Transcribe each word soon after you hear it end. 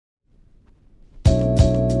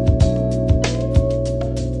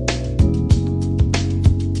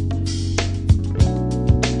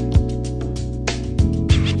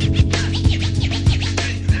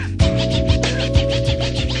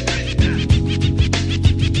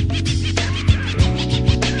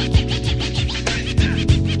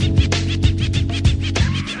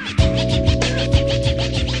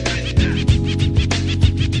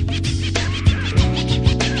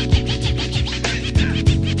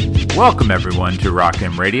Welcome everyone to Rock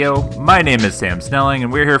M Radio. My name is Sam Snelling,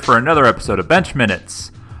 and we're here for another episode of Bench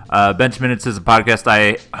Minutes. Bench Minutes is a podcast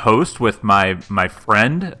I host with my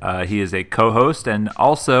friend. He is a co-host and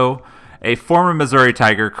also a former Missouri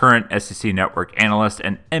Tiger, current SEC Network analyst,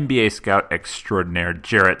 and NBA scout extraordinaire,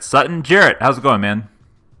 Jarrett Sutton. Jarrett, how's it going, man?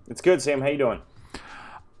 It's good, Sam. How you doing?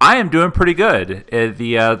 I am doing pretty good.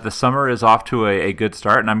 The summer is off to a good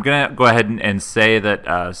start, and I'm going to go ahead and say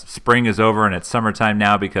that spring is over and it's summertime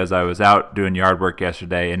now because I was out doing yard work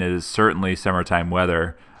yesterday, and it is certainly summertime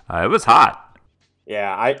weather. It was hot.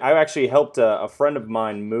 Yeah, I actually helped a friend of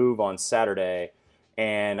mine move on Saturday,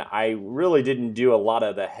 and I really didn't do a lot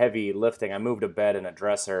of the heavy lifting. I moved a bed and a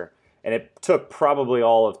dresser, and it took probably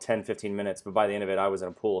all of 10, 15 minutes, but by the end of it, I was in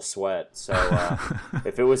a pool of sweat. So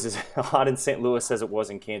if it was as hot in St. Louis as it was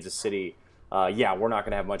in Kansas City, yeah, we're not going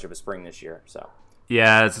to have much of a spring this year. So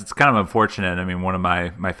yeah, it's kind of unfortunate. I mean, one of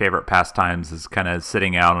my favorite pastimes is kind of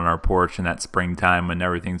sitting out on our porch in that springtime when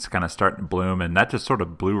everything's kind of starting to bloom, and that just sort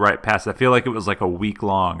of blew right past. I feel like it was like a week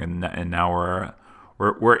long, and now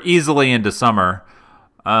we're easily into summer.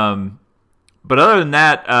 But other than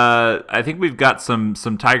that, I think we've got some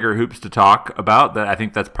Tiger hoops to talk about. I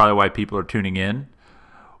think that's probably why people are tuning in.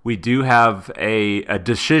 We do have a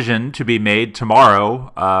decision to be made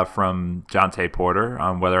tomorrow from Jontay Porter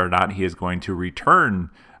on whether or not he is going to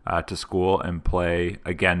return to school and play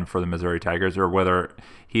again for the Missouri Tigers, or whether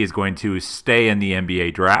he is going to stay in the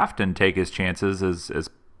NBA draft and take his chances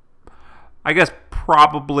as I guess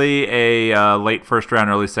probably a late first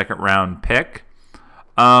round, early second round pick.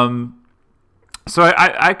 So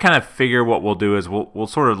I kind of figure what we'll do is we'll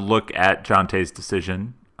sort of look at Jontay's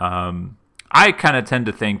decision. I kind of tend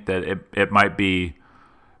to think that it might be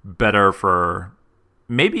better for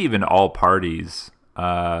maybe even all parties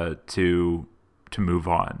to move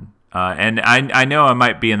on. And I know I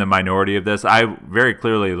might be in the minority of this. I very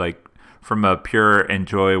clearly, like, from a pure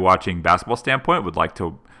enjoy watching basketball standpoint, would like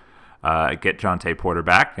to get Jontay Porter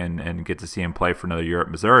back and get to see him play for another year at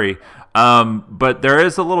Missouri. But there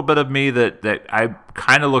is a little bit of me that I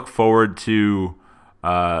kind of look forward to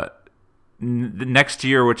the next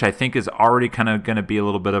year, which I think is already kind of going to be a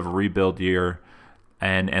little bit of a rebuild year,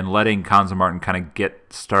 and letting Cuonzo Martin kind of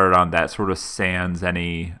get started on that sort of sans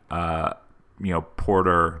any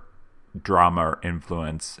Porter drama or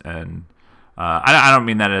influence. And I don't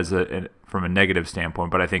mean that as from a negative standpoint,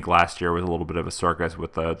 but I think last year was a little bit of a circus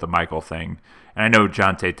with the Michael thing. And I know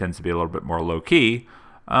Jontay tends to be a little bit more low-key,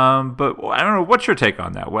 but I don't know. What's your take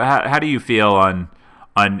on that? How do you feel on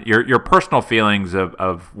your personal feelings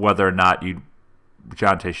of whether or not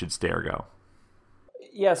Jontay should stay or go?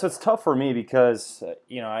 Yeah, so it's tough for me because,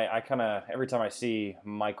 I kind of, every time I see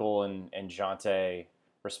Michael and Jontay,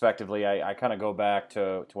 respectively, I kind of go back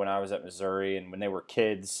to when I was at Missouri and when they were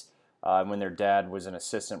kids, when their dad was an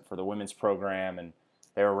assistant for the women's program, and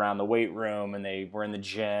they were around the weight room and they were in the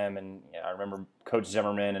gym. And I remember Coach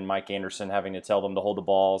Zimmerman and Mike Anderson having to tell them to hold the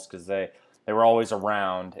balls because they were always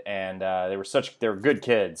around, and they were good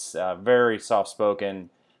kids, very soft-spoken.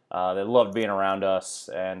 They loved being around us,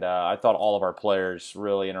 and I thought all of our players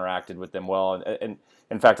really interacted with them well. And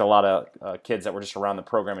in fact, a lot of kids that were just around the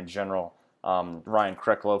program in general. Ryan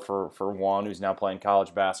Krecklow for one, who's now playing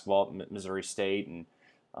college basketball at Missouri State, and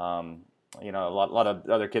a lot of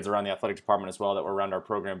other kids around the athletic department as well that were around our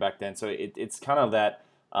program back then. So it's kind of that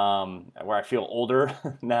where I feel older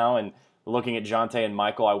now, and looking at Jontay and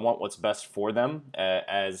Michael, I want what's best for them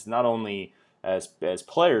as not only as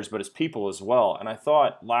players but as people as well. And I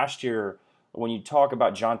thought last year, when you talk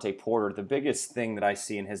about Jontay Porter, the biggest thing that I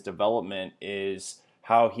see in his development is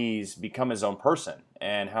how he's become his own person,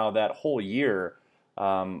 and how that whole year.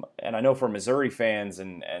 And I know for Missouri fans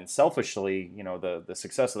and selfishly, the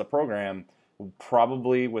success of the program,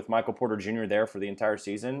 probably with Michael Porter Jr. there for the entire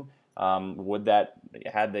season,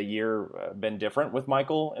 had the year been different with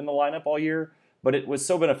Michael in the lineup all year? But it was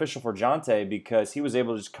so beneficial for Jontay because he was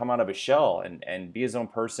able to just come out of his shell and be his own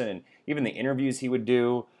person. And even the interviews he would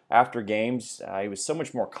do after games, he was so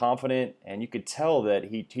much more confident, and you could tell that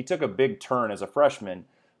he took a big turn as a freshman.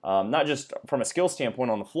 Not just from a skill standpoint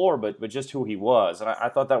on the floor, but just who he was. And I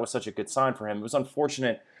thought that was such a good sign for him. It was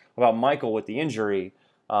unfortunate about Michael with the injury,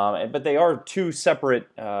 but they are two separate.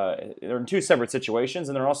 They're in two separate situations,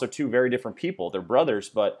 and they're also two very different people. They're brothers,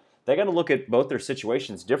 but they got to look at both their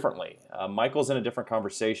situations differently. Michael's in a different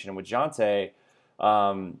conversation, and with Jontay,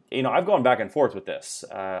 I've gone back and forth with this.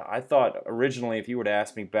 I thought originally, if you were to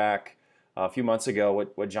ask me back a few months ago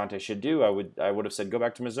what Jontay should do, I would have said go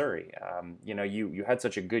back to Missouri. You had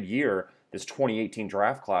such a good year. This 2018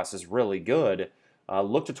 draft class is really good.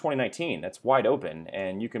 Look to 2019. That's wide open,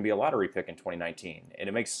 and you can be a lottery pick in 2019. And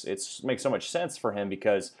it makes so much sense for him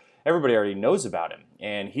because everybody already knows about him,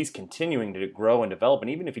 and he's continuing to grow and develop. And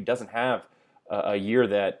even if he doesn't have a year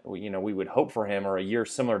that we would hope for him, or a year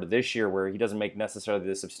similar to this year where he doesn't make necessarily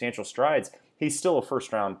the substantial strides, he's still a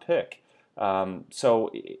first-round pick. So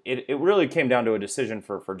it really came down to a decision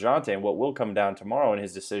for Jonte, and what will come down tomorrow in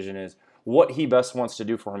his decision is what he best wants to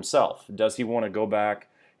do for himself. Does he want to go back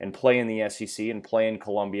and play in the SEC and play in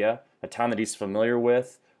Columbia, a town that he's familiar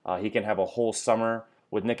with? He can have a whole summer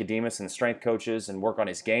with Nicodemus and strength coaches and work on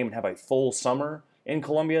his game and have a full summer in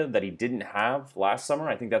Columbia that he didn't have last summer.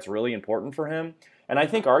 I think that's really important for him. And I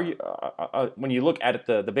think when you look at it,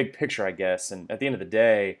 the big picture, I guess, and at the end of the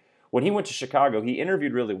day, when he went to Chicago, he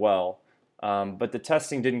interviewed really well, but the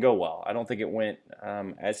testing didn't go well. I don't think it went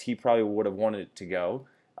as he probably would have wanted it to go.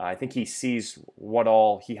 I think he sees what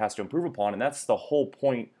all he has to improve upon, and that's the whole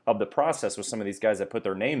point of the process with some of these guys that put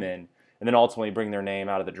their name in and then ultimately bring their name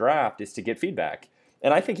out of the draft, is to get feedback.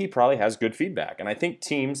 And I think he probably has good feedback. And I think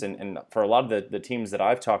teams, and for a lot of the teams that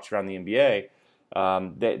I've talked to around the NBA,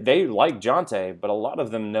 they like Jonte, but a lot of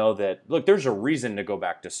them know that, look, there's a reason to go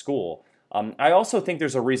back to school. I also think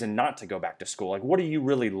there's a reason not to go back to school. Like, what are you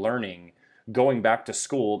really learning going back to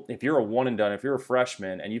school? If you're a one and done, if you're a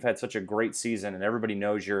freshman and you've had such a great season and everybody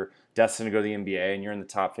knows you're destined to go to the NBA and you're in the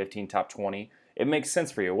top 15, top 20, it makes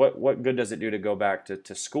sense for you. What good does it do to go back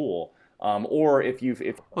to school? Or if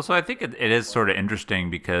well, so I think it is sort of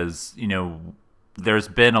interesting because there's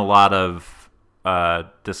been a lot of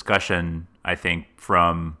discussion, I think,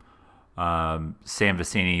 from Sam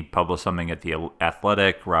Vecenie published something at The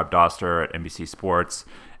Athletic, Rob Doster at NBC Sports,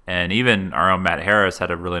 and even our own Matt Harris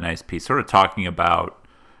had a really nice piece sort of talking about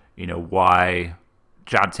why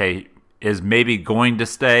Jonte is maybe going to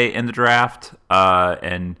stay in the draft,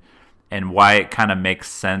 and why it kind of makes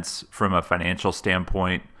sense from a financial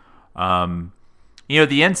standpoint. The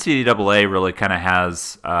NCAA really kind of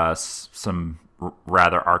has some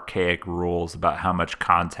rather archaic rules about how much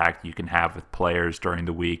contact you can have with players during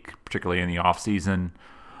the week, particularly in the off season.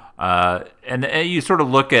 And you sort of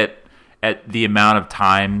look at the amount of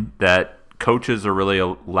time that coaches are really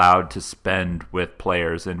allowed to spend with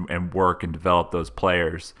players and work and develop those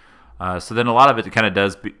players. So then a lot of it kind of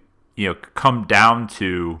does come down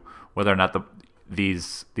to whether or not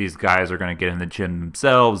these guys are going to get in the gym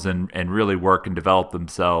themselves and really work and develop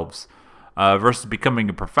themselves, versus becoming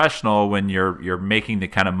a professional when you're making the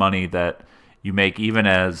kind of money that you make even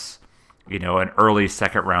as an early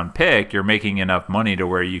second round pick. You're making enough money to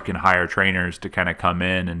where you can hire trainers to kind of come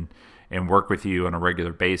in and work with you on a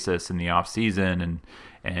regular basis in the off season,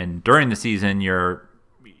 and during the season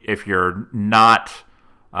if you're not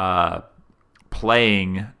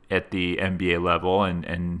playing at the NBA level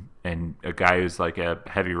and a guy who's like a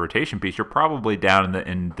heavy rotation piece, you're probably down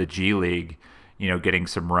in the G League, getting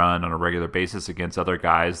some run on a regular basis against other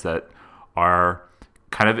guys that are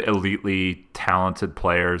kind of elitely talented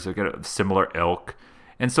players, that get a similar ilk.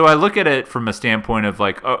 And so I look at it from a standpoint of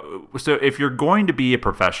like, so if you're going to be a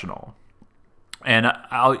professional, and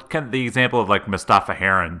I'll kind of the example of like Mustafa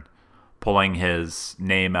Heron pulling his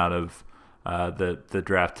name out of the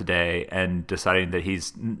draft today and deciding that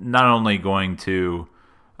he's not only going to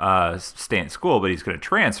stay in school, but he's going to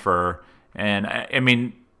transfer. And I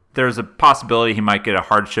mean, there's a possibility he might get a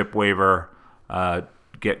hardship waiver,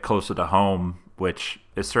 get closer to home, which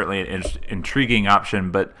is certainly an intriguing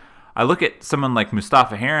option. But I look at someone like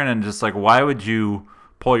Mustafa Heron and just like, why would you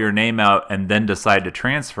pull your name out and then decide to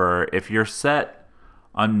transfer? If you're set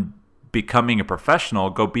on becoming a professional,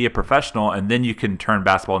 go be a professional, and then you can turn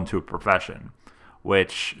basketball into a profession.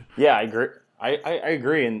 Which, yeah, I agree. I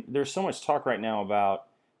agree. And there's so much talk right now about,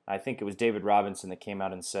 I think it was David Robinson that came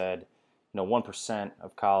out and said, 1%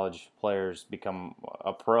 of college players become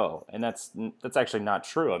a pro, and that's actually not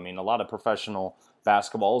true. I mean, a lot of professional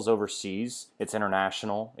basketball is overseas. It's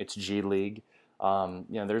international. It's G League.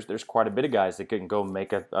 There's quite a bit of guys that can go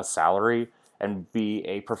make a salary and be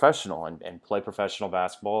a professional and play professional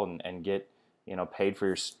basketball and get paid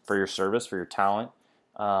for your service, for your talent.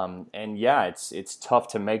 And yeah, it's tough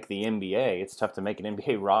to make the NBA. It's tough to make an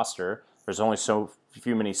NBA roster. There's only so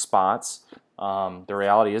many spots. The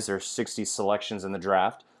reality is there's 60 selections in the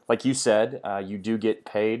draft. Like you said, you do get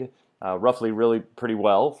paid roughly really pretty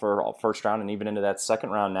well for first round and even into that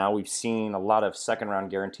second round now. We've seen a lot of second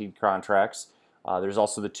round guaranteed contracts. There's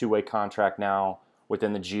also the two-way contract now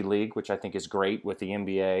within the G League, which I think is great with the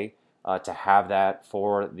NBA, to have that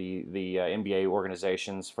for the NBA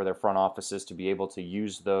organizations, for their front offices to be able to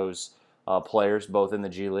use those players both in the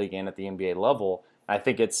G League and at the NBA level. I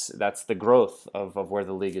think that's the growth of where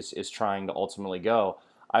the league is trying to ultimately go.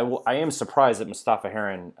 I am surprised that Mustafa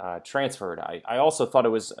Heron transferred. I also thought it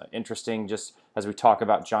was interesting, just as we talk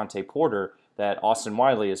about Jonte Porter, that Austin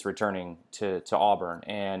Wiley is returning to Auburn.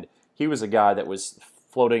 And he was a guy that was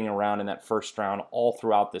floating around in that first round all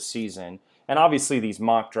throughout the season. And obviously these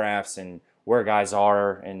mock drafts and where guys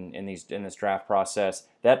are in this draft process,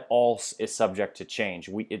 that all is subject to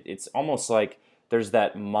change. It's almost like there's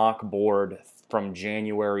that mock board from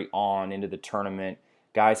January on into the tournament.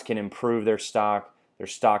 Guys can improve their stock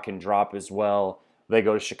can drop as well. They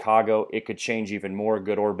go to Chicago, it could change even more,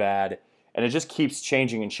 good or bad. And it just keeps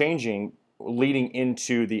changing and changing, leading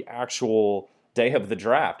into the actual day of the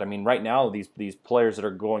draft. I mean, right now, these players that are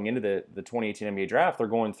going into the 2018 NBA draft, they're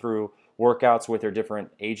going through workouts with their different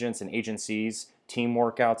agents and agencies, team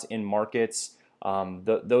workouts in markets.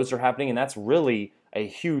 Those are happening, and that's really a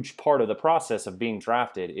huge part of the process of being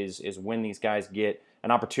drafted is when these guys get an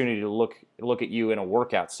opportunity to look at you in a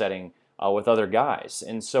workout setting with other guys.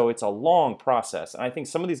 And so it's a long process. And I think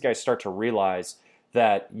some of these guys start to realize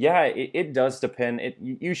that, yeah, it does depend.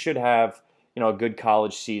 You should have a good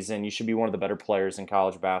college season. You should be one of the better players in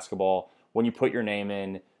college basketball when you put your name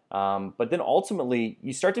in. But then ultimately,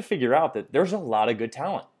 you start to figure out that there's a lot of good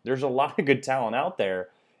talent. There's a lot of good talent out there.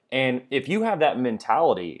 And if you have that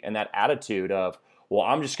mentality and that attitude of, well,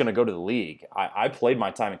 I'm just going to go to the league. I played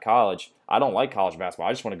my time in college. I don't like college basketball.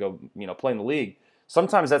 I just want to go, play in the league.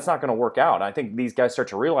 Sometimes that's not going to work out. I think these guys start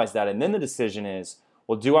to realize that. And then the decision is,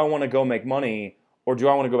 well, do I want to go make money or do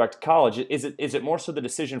I want to go back to college? Is it more so the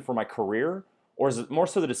decision for my career or is it more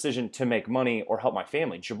so the decision to make money or help my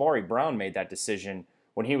family? Jabari Brown made that decision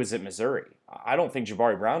when he was at Missouri. I don't think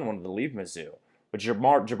Jabari Brown wanted to leave Mizzou, but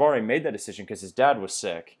Jabari made that decision because his dad was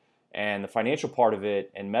sick. And the financial part of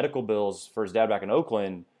it and medical bills for his dad back in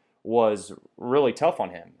Oakland was really tough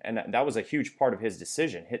on him. And that was a huge part of his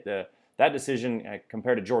decision. That decision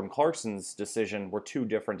compared to Jordan Clarkson's decision were two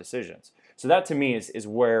different decisions. So that to me is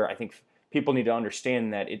where I think people need to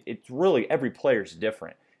understand that it's really every player is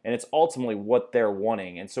different. And it's ultimately what they're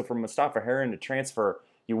wanting. And so for Mustapha Heron to transfer,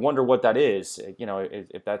 you wonder what that is.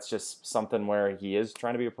 If that's just something where he is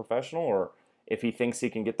trying to be a professional or if he thinks he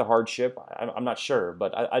can get the hardship, I'm not sure.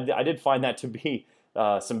 But I did find that to be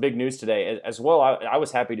some big news today. As well, I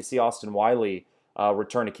was happy to see Austin Wiley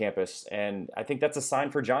return to campus, and I think that's a sign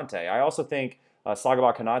for Jonte. I also think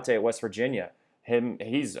Sagaba Konate at West Virginia,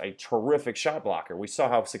 he's a terrific shot blocker. We saw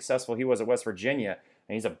how successful he was at West Virginia,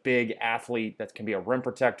 and he's a big athlete that can be a rim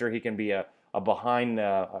protector. He can be a behind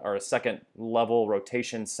or a second level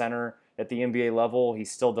rotation center at the NBA level.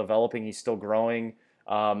 He's still developing. He's still growing.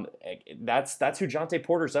 That's who Jonte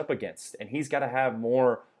Porter's up against, and he's got to have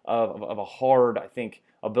more of a hard, I think,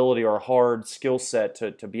 ability or a hard skill set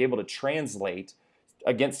to be able to translate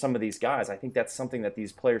against some of these guys. I think that's something that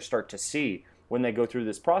these players start to see when they go through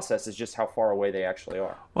this process is just how far away they actually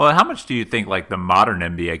are. Well, how much do you think like the modern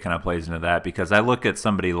NBA kind of plays into that? Because I look at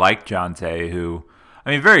somebody like Jonte who,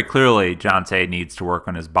 very clearly Jonte needs to work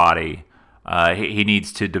on his body. He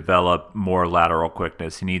needs to develop more lateral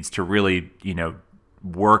quickness. He needs to really,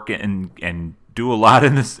 work and do a lot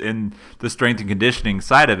in the strength and conditioning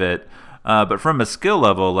side of it. But from a skill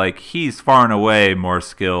level, like he's far and away more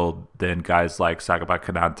skilled than guys like Sagaba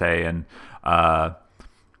Konate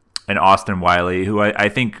and Austin Wiley, who I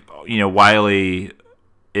think Wiley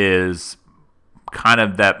is kind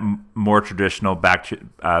of that more traditional back to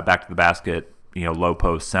the basket, low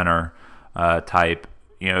post center type.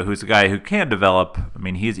 Who's a guy who can develop.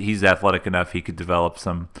 He's athletic enough; he could develop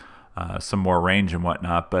some more range and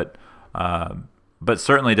whatnot, but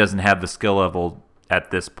certainly doesn't have the skill level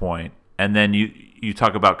at this point. And then you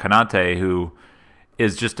talk about Konate, who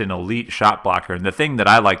is just an elite shot blocker. And the thing that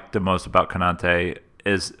I like the most about Konate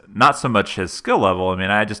is not so much his skill level.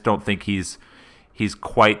 I just don't think he's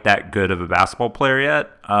quite that good of a basketball player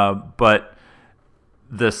yet. But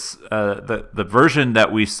this the version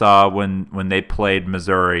that we saw when they played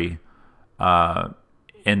Missouri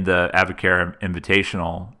in the Advocare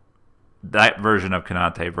Invitational, that version of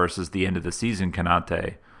Konate versus the end of the season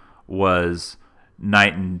Konate was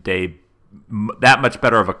night and day, that much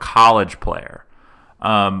better of a college player.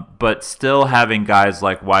 But still having guys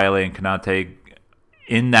like Wiley and Konate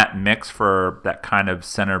in that mix for that kind of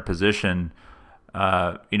center position,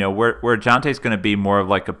 where Jonte's going to be more of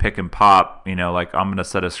like a pick and pop, like I'm going to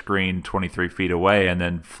set a screen 23 feet away and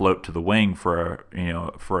then float to the wing for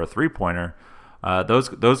a three-pointer.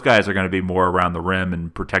 Those guys are going to be more around the rim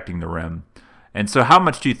and protecting the rim. And so how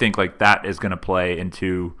much do you think like that is going to play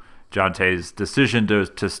into Jonte's decision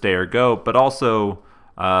to stay or go, but also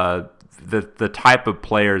the type of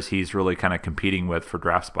players he's really kind of competing with for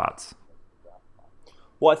draft spots?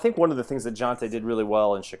 Well, I think one of the things that Jonte did really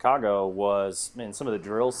well in Chicago was in some of the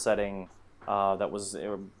drill setting that was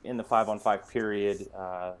in the 5-on-5 period. It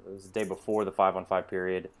was the day before the 5-on-5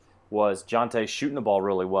 period. was Jonte shooting the ball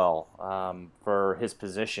really well for his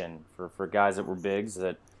position, for guys that were bigs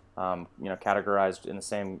that categorized in the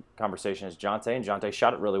same conversation as Jonte, and Jonte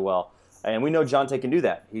shot it really well. And we know Jonte can do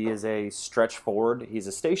that. He is a stretch forward. He's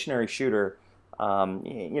a stationary shooter, and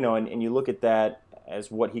you look at that as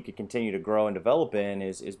what he could continue to grow and develop in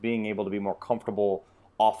is being able to be more comfortable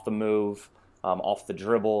off the move, off the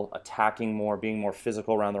dribble, attacking more, being more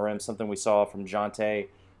physical around the rim. Something we saw from Jonte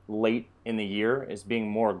late in the year is being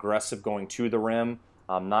more aggressive going to the rim,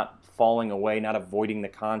 not falling away, not avoiding the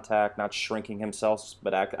contact, not shrinking himself,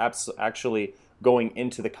 but actually going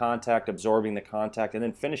into the contact, absorbing the contact, and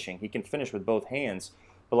then finishing. He can finish with both hands.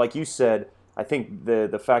 But like you said, I think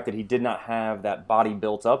the fact that he did not have that body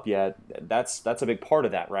built up yet, that's a big part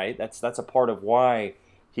of that, right? That's a part of why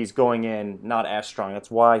he's going in not as strong.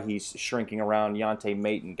 That's why he's shrinking around Yante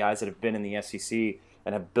Maton, guys that have been in the SEC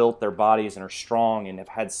and have built their bodies and are strong and have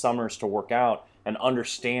had summers to work out and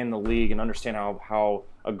understand the league and understand how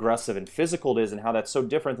aggressive and physical it is and how that's so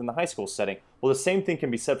different than the high school setting. Well, the same thing can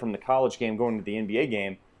be said from the college game going to the NBA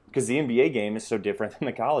game, because the NBA game is so different than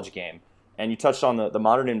the college game. And you touched on the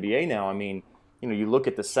modern NBA now. I mean, you look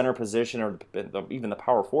at the center position or even the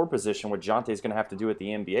power forward position, what Jonte is going to have to do at the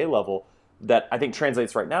NBA level, that I think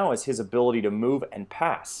translates right now is his ability to move and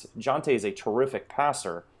pass. Jonte is a terrific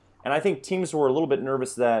passer. And I think teams were a little bit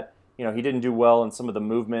nervous that, he didn't do well in some of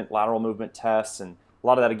the lateral movement tests, and a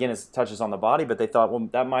lot of that, again, touches on the body, but they thought, well,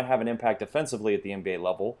 that might have an impact defensively at the NBA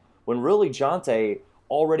level, when really Jonte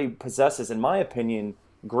already possesses, in my opinion,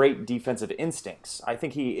 great defensive instincts. I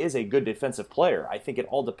think he is a good defensive player. I think it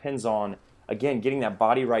all depends on, again, getting that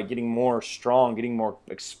body right, getting more strong, getting more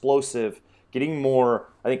explosive, getting more,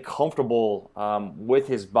 I think, comfortable with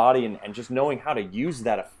his body and just knowing how to use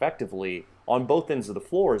that effectively on both ends of the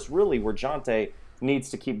floor is really where Jonte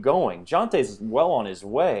needs to keep going. Jonte's well on his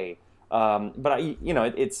way, but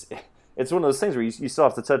it's one of those things where you still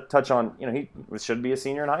have to touch on, he should be a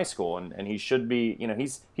senior in high school, and he should be,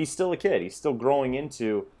 he's still a kid. He's still growing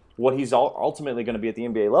into what he's ultimately going to be at the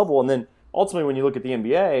NBA level. And then ultimately, when you look at the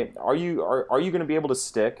NBA, are you going to be able to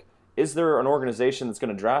stick? Is there an organization that's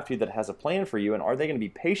going to draft you that has a plan for you, and are they going to be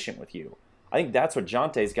patient with you? I think that's what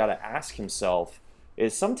Jonte's got to ask himself,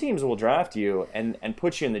 is some teams will draft you and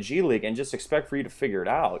put you in the G League and just expect for you to figure it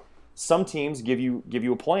out. Some teams give you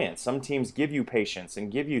a plan. Some teams give you patience and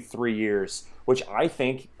give you 3 years, which I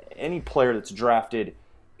think any player that's drafted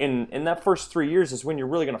in that first 3 years is when you're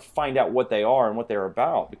really going to find out what they are and what they're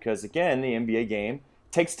about. Because, again, the NBA game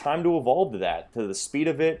takes time to evolve to that, to the speed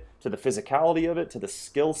of it, to the physicality of it, to the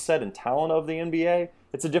skill set and talent of the NBA.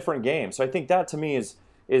 It's a different game. So I think that, to me, is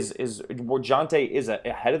where Jonte is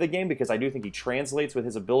ahead of the game, because I do think he translates with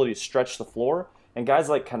his ability to stretch the floor. And guys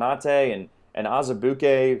like Kanate and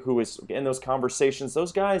Azubuike, who is in those conversations,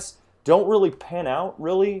 those guys don't really pan out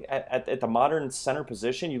really at the modern center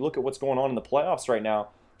position. You look at what's going on in the playoffs right now,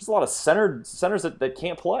 there's a lot of centers that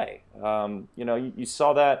can't play. You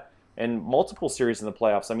saw that in multiple series in the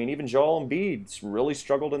playoffs. I mean, even Joel Embiid really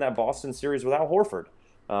struggled in that Boston series without Horford.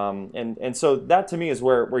 And so that, to me, is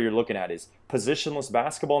where you're looking at, is positionless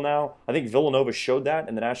basketball now. I think Villanova showed that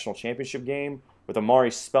in the national championship game with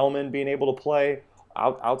Amari Spellman being able to play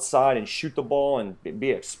outside and shoot the ball and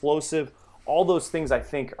be explosive. All those things, I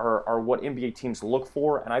think, are what NBA teams look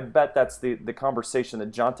for, and I bet that's the conversation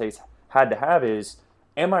that Jonte's had to have is,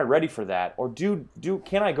 am I ready for that? Or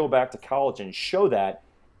can I go back to college and show that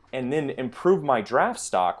and then improve my draft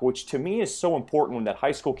stock, which to me is so important when that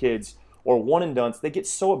high school kids or one and dones, they get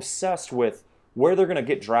so obsessed with where they're going to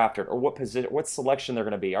get drafted or what selection they're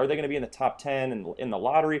going to be. Are they going to be in the top 10 and in the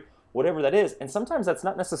lottery, whatever that is? And sometimes that's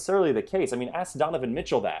not necessarily the case. I mean, ask Donovan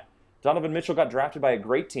Mitchell that. Donovan Mitchell got drafted by a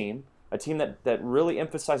great team, a team that really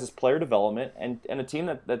emphasizes player development, and a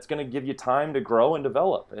team that's going to give you time to grow and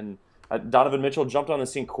develop. And Donovan Mitchell jumped on the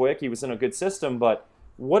scene quick. He was in a good system, but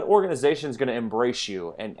what organization is going to embrace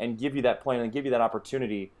you and give you that plan and give you that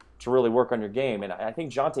opportunity to really work on your game? And I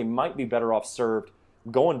think Jonte might be better off served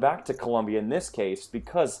going back to Columbia in this case,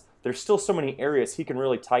 because there's still so many areas he can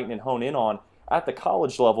really tighten and hone in on at the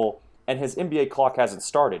college level, and his NBA clock hasn't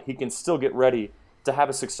started. He can still get ready to have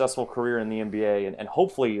a successful career in the NBA and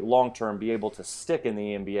hopefully long-term be able to stick in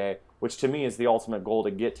the NBA, which to me is the ultimate goal,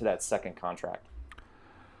 to get to that second contract.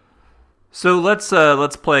 So let's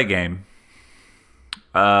play a game.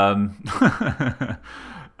 The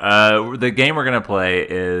game we're gonna play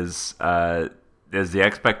is the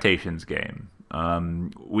expectations game.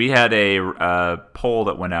 We had a poll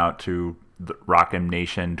that went out to the Rock'em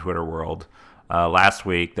Nation Twitter world last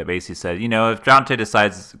week that basically said, if Jonte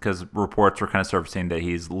decides, because reports were kind of surfacing that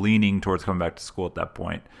he's leaning towards coming back to school at that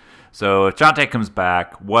point. So if Jonte comes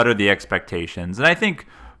back, what are the expectations? And I think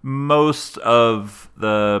most of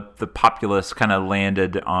the populace kind of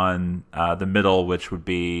landed on the middle, which would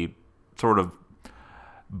be sort of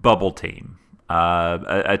bubble team,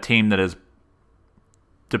 a team that is,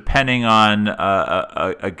 depending on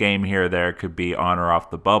a game here or there, could be on or off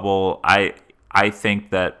the bubble. I think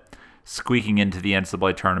that squeaking into the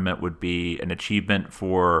NCAA tournament would be an achievement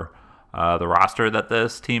for the roster that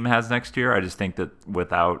this team has next year. I just think that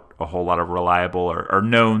without a whole lot of reliable or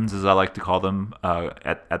knowns, as I like to call them,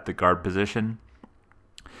 at the guard position,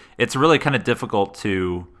 it's really kind of difficult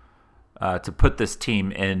to put this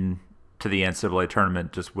team in to the NCAA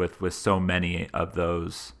tournament just with so many of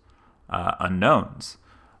those unknowns.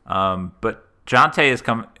 But Jonte is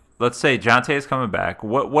coming. Let's say Jonte is coming back.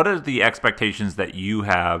 What are the expectations that you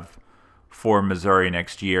have for Missouri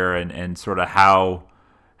next year, and sort of how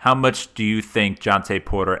much do you think Jonte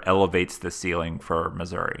Porter elevates the ceiling for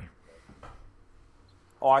Missouri?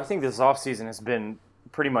 Oh, I think this offseason has been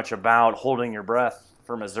pretty much about holding your breath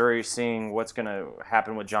for Missouri, seeing what's going to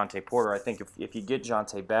happen with Jonte Porter. I think if you get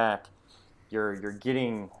Jonte back, you're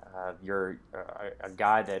getting a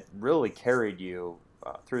guy that really carried you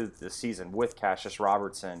through the season with Cassius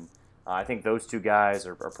Robertson. I think those two guys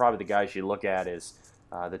are probably the guys you look at as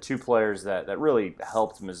the two players that really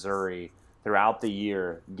helped Missouri throughout the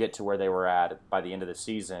year get to where they were at by the end of the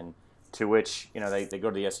season, to which, they go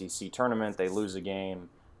to the SEC tournament, they lose a game,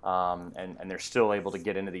 and they're still able to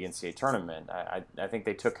get into the NCAA tournament. I think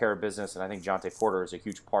they took care of business, and I think Jonte Porter is a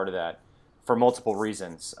huge part of that for multiple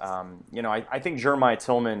reasons. I think Jeremiah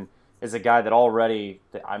Tillman is a guy that already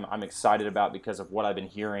I'm excited about because of what I've been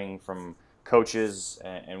hearing from coaches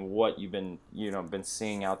and what you've been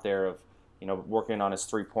seeing out there of working on his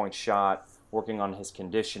 3-point shot, working on his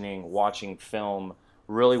conditioning, watching film,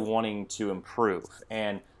 really wanting to improve,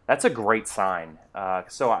 and that's a great sign.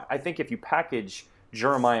 So I think if you package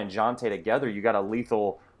Jeremiah and Jonte together, you got a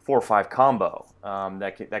lethal 4-5 combo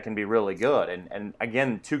that can be really good. And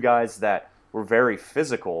again, two guys that were very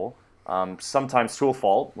physical. Sometimes to a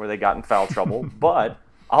fault where they got in foul trouble, but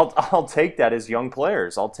I'll take that as young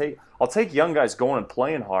players. I'll take young guys going and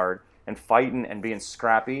playing hard and fighting and being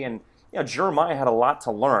scrappy. And Jeremiah had a lot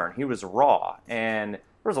to learn. He was raw, and there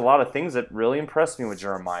was a lot of things that really impressed me with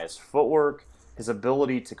Jeremiah's footwork, his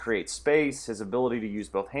ability to create space, his ability to use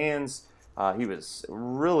both hands. He was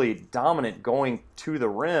really dominant going to the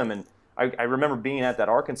rim, and I remember being at that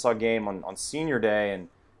Arkansas game on senior day, and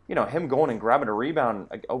him going and grabbing a rebound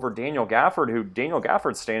over Daniel Gafford, who Daniel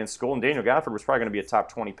Gafford's staying in school, and Daniel Gafford was probably going to be a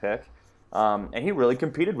top 20 pick. And he really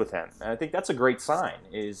competed with him. And I think that's a great sign.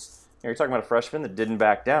 You're talking about a freshman that didn't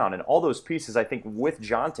back down. And all those pieces, I think, with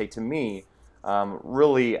Jonte, to me,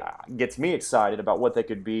 really gets me excited about what they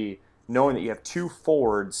could be, knowing that you have two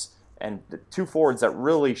forwards, and the two forwards that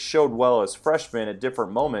really showed well as freshmen at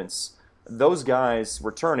different moments. Those guys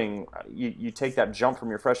returning, you take that jump from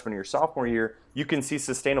your freshman to your sophomore year, you can see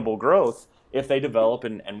sustainable growth if they develop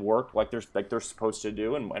and work like they're supposed to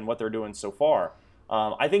do and what they're doing so far.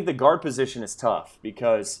 I think the guard position is tough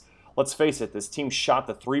because, let's face it, this team shot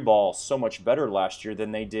the 3-ball so much better last year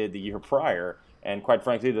than they did the year prior, and quite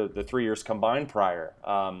frankly, the 3 years combined prior.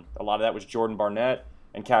 A lot of that was Jordan Barnett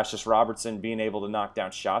and Cassius Robertson being able to knock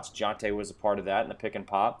down shots. Jonte was a part of that in the pick and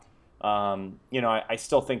pop. I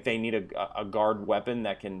still think they need a guard weapon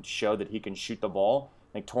that can show that he can shoot the ball.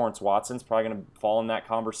 I think Torrance Watson's probably going to fall in that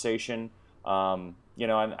conversation. And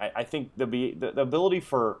I think the ability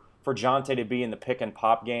for Jonte to be in the pick and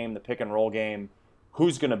pop game, the pick and roll game,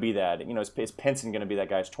 who's going to be that? Is Pinson going to be that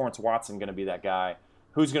guy? Is Torrance Watson going to be that guy?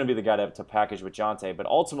 Who's going to be the guy to package with Jonte? But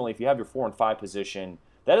ultimately, if you have your 4 and 5 position,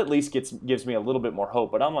 that at least gives me a little bit more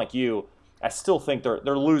hope. But I'm like you, I still think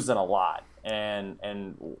they're losing a lot. And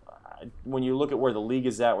when you look at where the league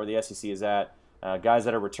is at, where the SEC is at, guys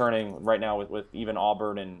that are returning right now with even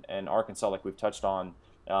Auburn and Arkansas, like we've touched on,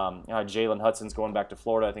 Jalen Hudson's going back to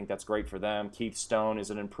Florida. I think that's great for them. Keith Stone is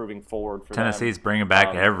an improving forward for Tennessee's them. bringing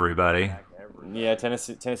back everybody. Yeah,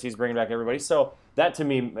 Tennessee's bringing back everybody. So that to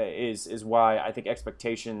me is why I think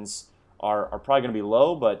expectations are probably going to be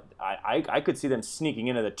low, but I could see them sneaking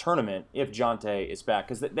into the tournament if Jonte is back,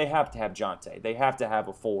 because they have to have Jonte. They have to have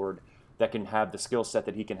a forward that can have the skill set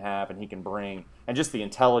that he can have and he can bring, and just the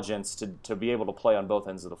intelligence to be able to play on both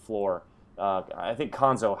ends of the floor. I think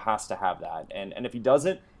Konzo has to have that, and if he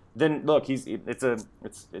doesn't, then look, we're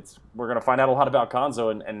going to find out a lot about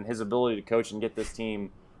Konzo and his ability to coach and get this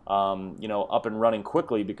team up and running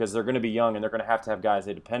quickly, because they're going to be young and they're going to have guys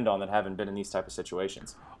they depend on that haven't been in these type of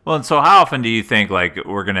situations. Well, and so how often do you think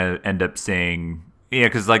we're going to end up seeing? Yeah,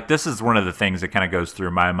 because this is one of the things that kind of goes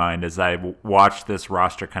through my mind as I watch this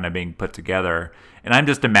roster kind of being put together, and I'm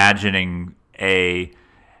just imagining a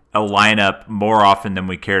a lineup more often than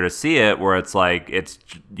we care to see it, where it's like it's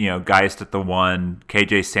Geist at the 1,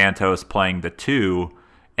 KJ Santos playing the 2,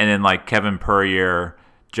 and then like Kevin Puryear,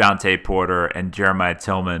 Jonte Porter, and Jeremiah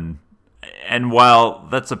Tillman. And while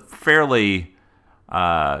that's a fairly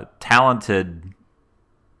talented,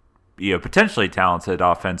 potentially talented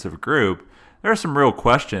offensive group, there are some real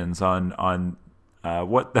questions on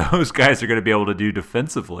what those guys are going to be able to do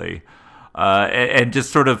defensively, and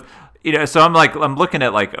just sort of. So I'm looking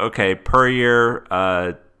at like, okay, Puryear,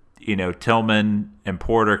 Tillman and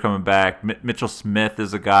Porter coming back. Mitchell Smith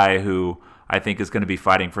is a guy who I think is going to be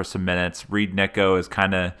fighting for some minutes. Reed Nicko is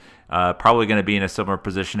kind of probably going to be in a similar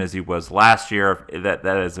position as he was last year.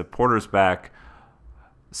 That is if Porter's back.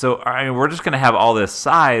 So I mean, we're just going to have all this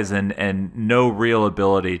size and no real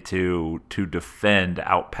ability to defend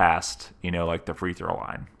out past like the free throw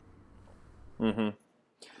line. Mm-hmm.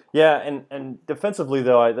 Yeah, and defensively,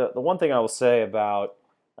 though, the one thing I will say about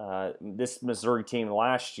this Missouri team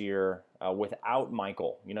last year without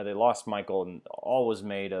Michael, they lost Michael, and all was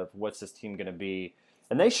made of what's this team going to be.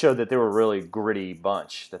 And they showed that they were a really gritty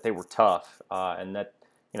bunch, that they were tough, and that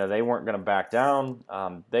they weren't going to back down.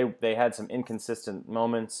 They had some inconsistent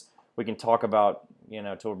moments. We can talk about,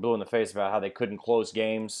 till we're blue in the face about how they couldn't close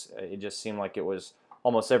games. It just seemed like it was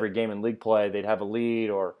almost every game in league play they'd have a lead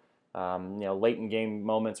or late in game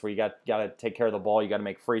moments where you got to take care of the ball, you got to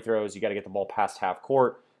make free throws, you got to get the ball past half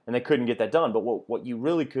court, and they couldn't get that done. But what you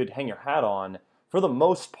really could hang your hat on, for the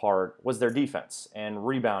most part, was their defense and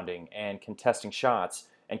rebounding and contesting shots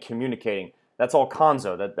and communicating. That's all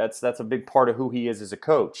Cuonzo. That's a big part of who he is as a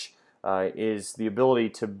coach, is the ability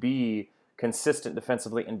to be consistent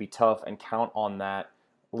defensively and be tough and count on that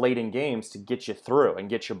late in games to get you through and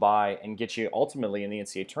get you by and get you ultimately in the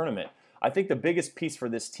NCAA tournament. I think the biggest piece for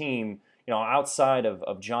this team, outside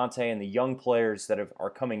of Jonte and the young players that are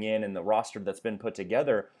coming in and the roster that's been put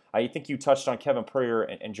together, I think you touched on Kevin Puryear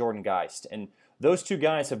and Jordan Geist. And those two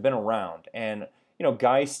guys have been around. And,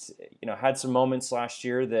 Geist, had some moments last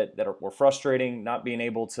year that were frustrating, not being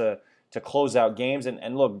able to close out games.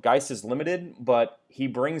 And look, Geist is limited, but he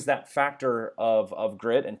brings that factor of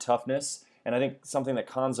grit and toughness. And I think something that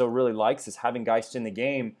Cuonzo really likes is having Geist in the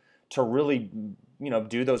game to really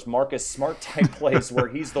do those Marcus Smart type plays where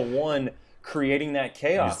he's the one creating that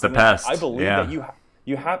chaos. He's the best. I believe that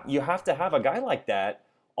you have to have a guy like that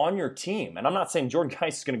on your team. And I'm not saying Jordan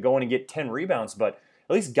Geist is going to go in and get 10 rebounds, but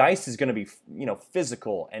at least Geist is going to be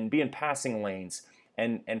physical and be in passing lanes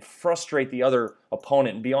and frustrate the other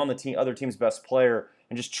opponent and be on the other team's best player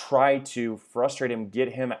and just try to frustrate him,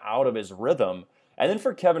 get him out of his rhythm. And then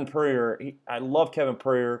for Kevin Puryear, I love Kevin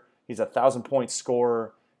Puryear. He's a 1,000-point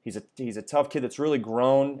scorer. He's a tough kid that's really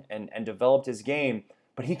grown and developed his game,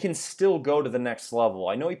 but he can still go to the next level.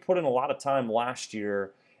 I know he put in a lot of time last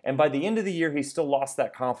year, and by the end of the year, he still lost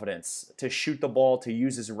that confidence to shoot the ball, to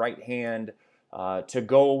use his right hand, to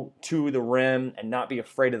go to the rim and not be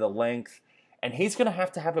afraid of the length. And he's going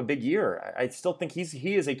to have a big year. I still think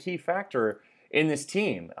he is a key factor in this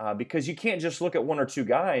team because you can't just look at one or two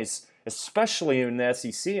guys, especially in the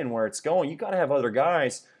SEC and where it's going. You got to have other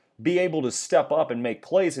guys be able to step up and make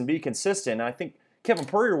plays and be consistent. And I think Kevin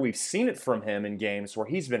Puryear, we've seen it from him in games where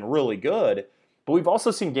he's been really good, but we've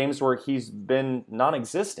also seen games where he's been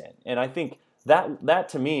non-existent. And I think that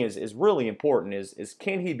to me is really important, is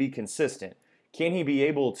can he be consistent? Can he be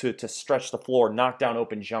able to stretch the floor, knock down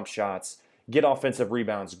open jump shots, get offensive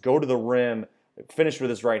rebounds, go to the rim, finish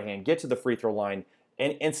with his right hand, get to the free throw line,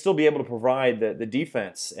 and still be able to provide the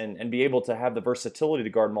defense and be able to have the versatility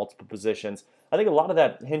to guard multiple positions? I think a lot of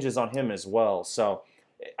that hinges on him as well. So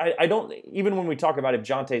I don't, even when we talk about if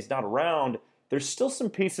Jonte's not around, there's still some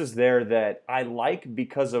pieces there that I like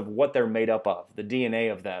because of what they're made up of, the DNA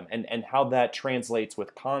of them, and how that translates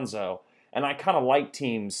with Cuonzo. And I kind of like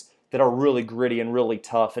teams that are really gritty and really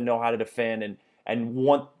tough and know how to defend and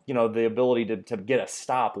want the ability to get a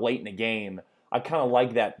stop late in the game. I kind of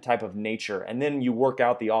like that type of nature. And then you work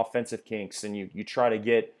out the offensive kinks and you try to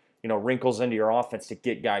get wrinkles into your offense to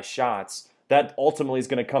get guys shots. That ultimately is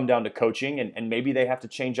going to come down to coaching, and maybe they have to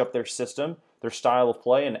change up their system, their style of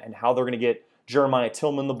play, and how they're going to get Jeremiah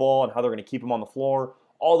Tillman the ball and how they're going to keep him on the floor.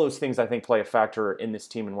 All those things, I think, play a factor in this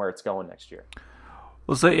team and where it's going next year.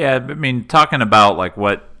 Well, so yeah, I mean, talking about like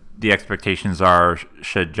what the expectations are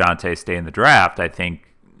should Jonte stay in the draft, I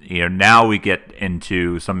think now we get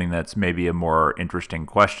into something that's maybe a more interesting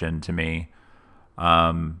question to me,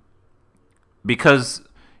 because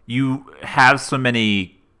you have so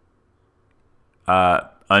many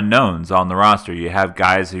unknowns on the roster. You have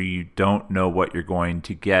guys who you don't know what you're going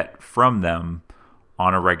to get from them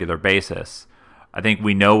on a regular basis. I think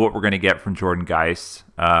we know what we're going to get from Jordan Geis.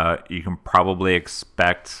 You can probably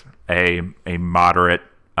expect a moderate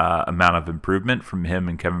amount of improvement from him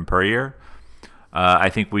and Kevin Purrier. I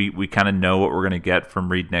think we kind of know what we're going to get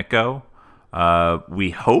from Reed Nicko.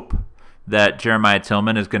 We hope that Jeremiah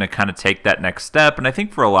Tillman is going to kind of take that next step. And I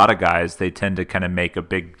think for a lot of guys, they tend to kind of make a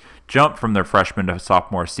big jump from their freshman to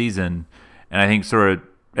sophomore season. And I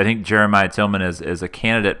think Jeremiah Tillman is a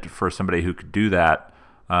candidate for somebody who could do that,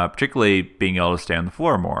 particularly being able to stay on the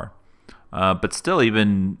floor more. But still,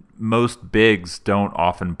 even most bigs don't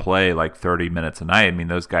often play like 30 minutes a night. I mean,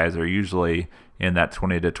 those guys are usually in that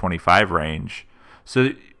 20 to 25 range.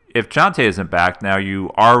 So if Jonte isn't back, now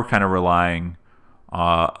you are kind of relying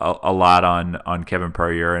a lot on Kevin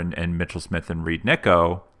Purrier and Mitchell Smith and Reed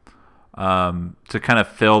Nicko to kind of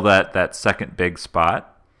fill that second big spot.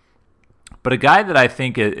 But a guy that I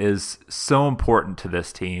think is so important to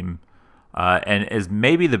this team and is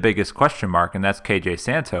maybe the biggest question mark, and that's KJ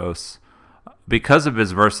Santos. Because of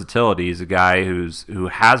his versatility, he's a guy who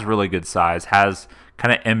has really good size, has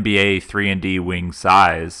kind of NBA 3-and-D wing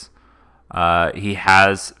size. He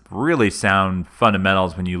has really sound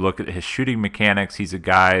fundamentals when you look at his shooting mechanics. He's a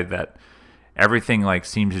guy that everything like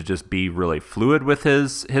seems to just be really fluid with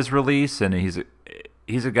his release, and he's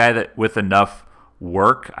a guy that with enough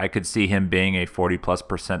work, I could see him being a 40+%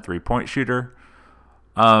 3-point shooter.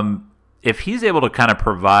 If he's able to kind of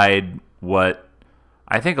provide what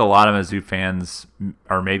I think a lot of Mizzou fans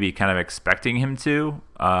are maybe kind of expecting him to,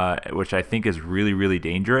 which I think is really, really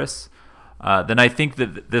dangerous, then I think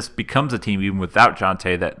that this becomes a team, even without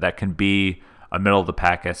Jonte, that can be a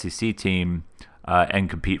middle-of-the-pack SEC team and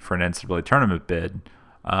compete for an NCAA tournament bid.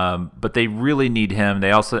 But they really need him.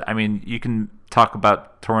 They also, I mean, you can talk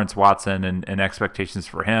about Torrance Watson and expectations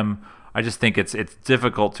for him. I just think it's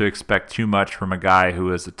difficult to expect too much from a guy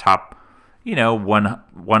who is a top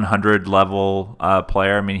 100 level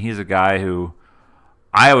player. I mean, he's a guy who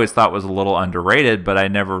I always thought was a little underrated, but I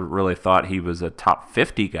never really thought he was a top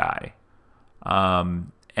 50 guy.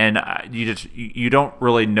 And you don't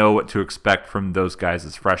really know what to expect from those guys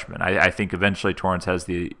as freshmen. I think eventually Torrance has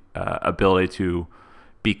the ability to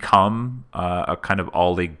become a kind of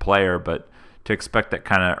all-league player, but to expect that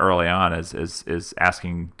kind of early on is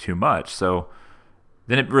asking too much. So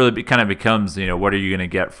then it really kind of becomes, what are you going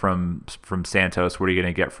to get from Santos? What are you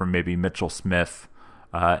going to get from maybe Mitchell Smith?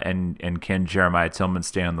 And can Jeremiah Tillman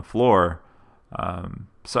stay on the floor?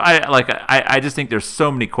 So I just think there's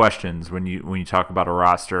so many questions when you talk about a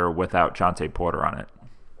roster without Jonte Porter on it.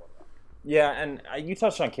 Yeah, and you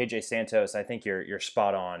touched on KJ Santos. I think you're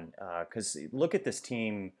spot on because look at this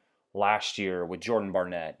team last year with Jordan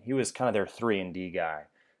Barnett. He was kind of their 3-and-D guy.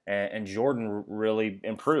 And Jordan really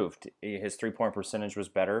improved. His 3-point percentage was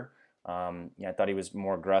better. I thought he was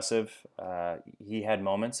more aggressive. He had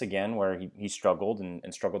moments, again, where he struggled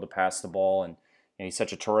and struggled to pass the ball. And he's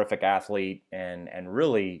such a terrific athlete. And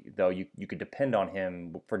really, though, you could depend on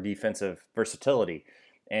him for defensive versatility.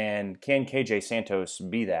 And can KJ Santos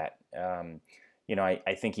be that?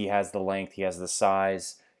 I think he has the length. He has the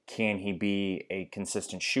size. Can he be a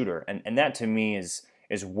consistent shooter? And that, to me,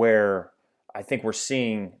 is where I think we're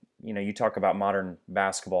seeing, you talk about modern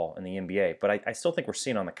basketball in the NBA, but I still think we're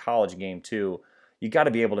seeing on the college game too, you got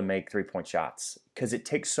to be able to make 3-point shots because it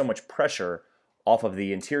takes so much pressure off of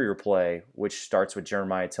the interior play, which starts with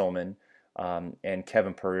Jeremiah Tillman and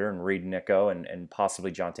Kevin Purrier and Reed Nicko and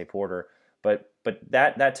possibly Jonte Porter. But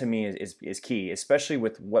that to me is key, especially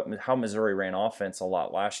with how Missouri ran offense a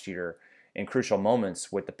lot last year in crucial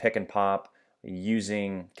moments with the pick and pop,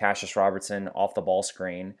 using Cassius Robertson off the ball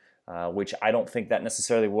screen, which I don't think that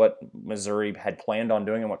necessarily what Missouri had planned on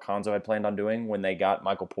doing and what Cuonzo had planned on doing when they got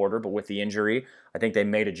Michael Porter. But with the injury, I think they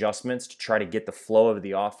made adjustments to try to get the flow of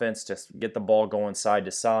the offense, to get the ball going side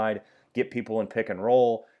to side, get people in pick and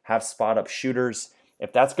roll, have spot-up shooters.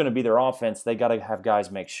 If that's going to be their offense, they got to have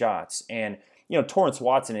guys make shots. And, Torrance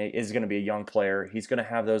Watson is going to be a young player. He's going to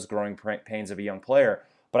have those growing pains of a young player.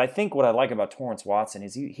 But I think what I like about Torrance Watson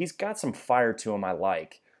is he's got some fire to him I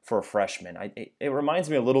like for a freshman. It reminds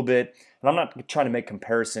me a little bit, and I'm not trying to make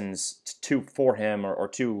comparisons for him or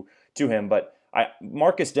to him, but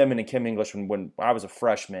Marcus Denmon and Kim English, when I was a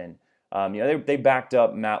freshman, they backed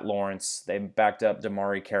up Matt Lawrence, they backed up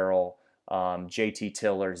DeMarre Carroll, JT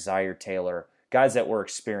Tiller, Zaire Taylor, guys that were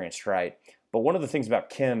experienced, right? But one of the things about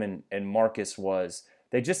Kim and Marcus was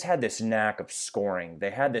they just had this knack of scoring.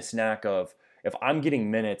 They had this knack of, if I'm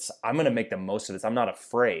getting minutes, I'm going to make the most of this. I'm not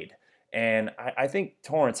afraid. And I think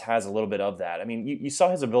Torrance has a little bit of that. I mean, you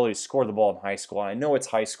saw his ability to score the ball in high school. And I know it's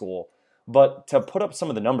high school, but to put up some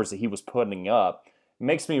of the numbers that he was putting up,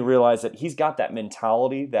 makes me realize that he's got that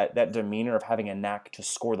mentality, that demeanor of having a knack to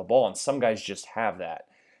score the ball, and some guys just have that.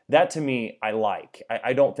 That to me, I like.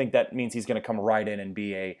 I don't think that means he's going to come right in and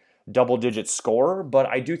be a double-digit scorer, but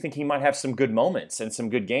I do think he might have some good moments and some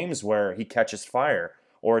good games where he catches fire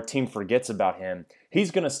or a team forgets about him.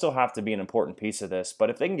 He's going to still have to be an important piece of this, but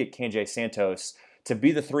if they can get KJ Santos to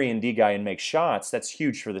be the 3-and-D guy and make shots, that's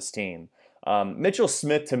huge for this team. Mitchell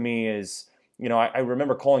Smith to me is, I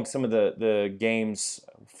remember calling some of the games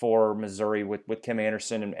for Missouri with Kim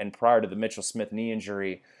Anderson and prior to the Mitchell Smith knee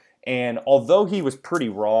injury. And although he was pretty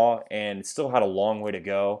raw and still had a long way to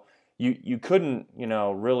go, you couldn't,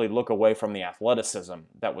 really look away from the athleticism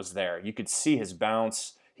that was there. You could see his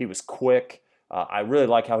bounce. He was quick. I really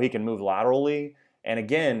like how he can move laterally. And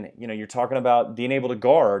again, you're talking about being able to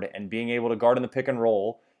guard and being able to guard in the pick and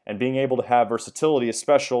roll and being able to have versatility,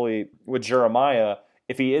 especially with Jeremiah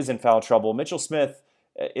if he is in foul trouble. Mitchell Smith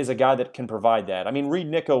is a guy that can provide that. I mean, Reed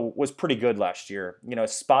Nicko was pretty good last year.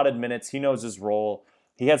 Spotted minutes. He knows his role.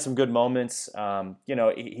 He had some good moments.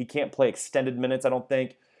 He can't play extended minutes, I don't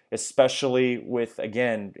think, especially with,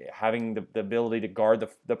 again, having the ability to guard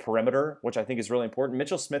the perimeter, which I think is really important.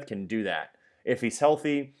 Mitchell Smith can do that if he's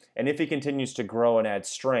healthy and if he continues to grow and add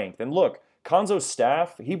strength. And look, Konzo's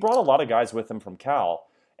staff, he brought a lot of guys with him from Cal,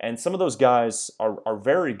 and some of those guys are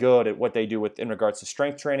very good at what they do in regards to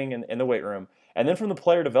strength training in the weight room. And then from the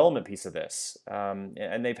player development piece of this,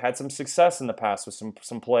 and they've had some success in the past with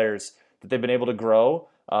some players that they've been able to grow,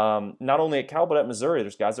 not only at Cal but at Missouri.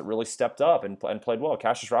 There's guys that really stepped up and played well.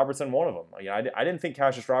 Cassius Robertson, one of them. I didn't think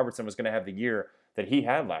Cassius Robertson was going to have the year that he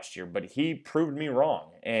had last year, but he proved me wrong.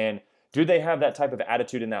 And do they have that type of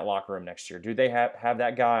attitude in that locker room next year? Do they have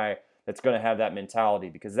that guy that's going to have that mentality?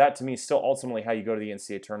 Because that, to me, is still ultimately how you go to the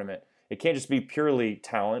NCAA tournament. It can't just be purely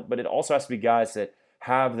talent, but it also has to be guys that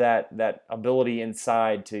have that ability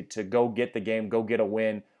inside to go get the game, go get a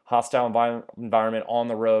win, hostile environment on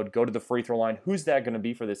the road, go to the free throw line. Who's that going to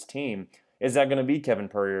be for this team? Is that going to be Kevin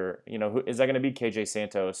Purrier? Is that going to be KJ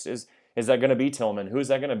Santos? Is that going to be Tillman? Who's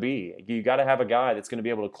that going to be? You got to have a guy that's going to be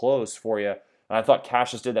able to close for you. And I thought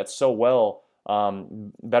Cassius did that so well,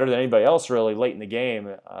 better than anybody else really late in the game,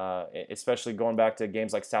 especially going back to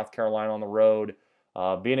games like South Carolina on the road,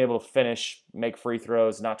 being able to finish, make free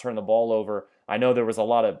throws, not turn the ball over. I know there was a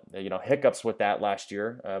lot of hiccups with that last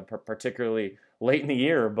year, particularly late in the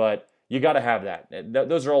year, but you got to have that.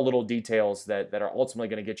 Those are all little details that are ultimately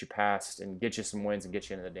going to get you past and get you some wins and get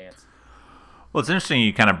you into the dance. Well, it's interesting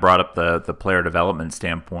you kind of brought up the player development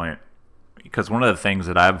standpoint, because one of the things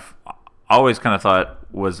that I've always kind of thought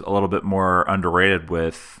was a little bit more underrated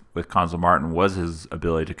with Cuonzo Martin was his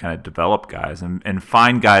ability to kind of develop guys and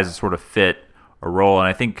find guys that sort of fit a role. And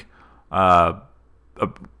I think a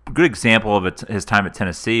good example of his time at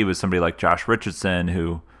Tennessee was somebody like Josh Richardson,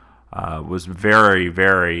 who was very,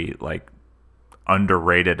 very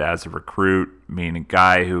underrated as a recruit. I mean, a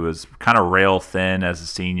guy who was kind of rail thin as a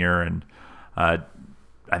senior, and I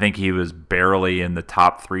think he was barely in the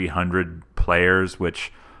top 300 players,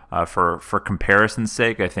 which for comparison's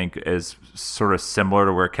sake, I think is sort of similar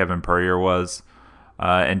to where Kevin Purrier was.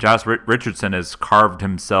 And Josh Richardson has carved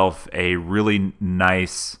himself a really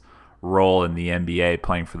nice role in the NBA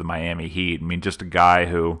playing for the Miami Heat. I mean, just a guy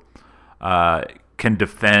who can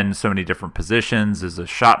defend so many different positions, is a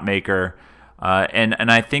shot maker.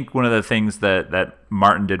 And I think one of the things that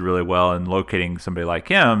Martin did really well in locating somebody like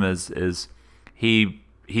him is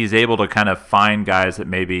he's able to kind of find guys that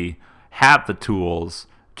maybe have the tools,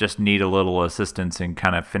 just need a little assistance in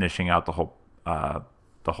kind of finishing out the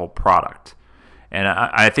whole product. And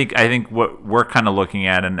I think what we're kind of looking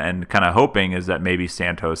at and kind of hoping is that maybe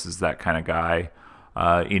Santos is that kind of guy.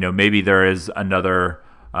 Maybe there is another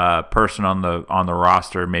person on the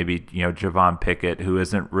roster, maybe Javon Pickett, who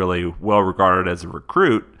isn't really well regarded as a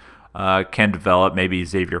recruit, can develop. Maybe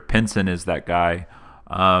Xavier Pinson is that guy.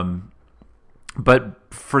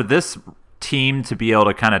 But for this team to be able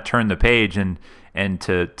to kind of turn the page and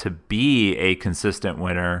to be a consistent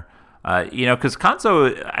winner, because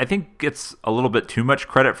Cuonzo, I think, gets a little bit too much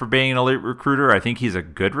credit for being an elite recruiter. I think he's a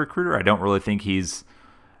good recruiter. I don't really think he's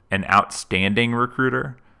an outstanding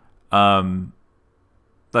recruiter. I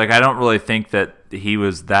don't really think that he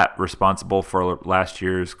was that responsible for last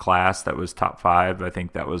year's class that was top 5. I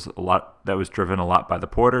think that was driven a lot by the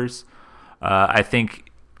Porters. I think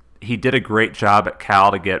he did a great job at Cal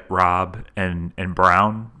to get Rob and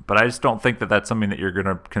Brown, but I just don't think that that's something that you're going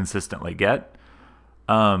to consistently get.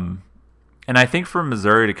 And I think for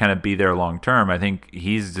Missouri to kind of be there long term, I think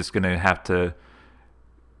he's just going to have to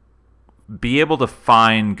be able to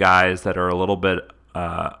find guys that are a little bit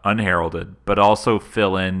unheralded, but also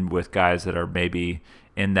fill in with guys that are maybe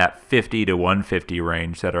in that 50 to 150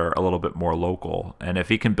 range that are a little bit more local. And if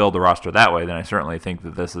he can build the roster that way, then I certainly think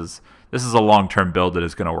that this is a long-term build that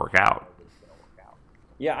is going to work out.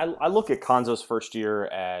 Yeah, I look at Konzo's first year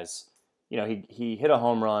as, he hit a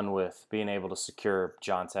home run with being able to secure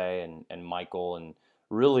Jonte and Michael and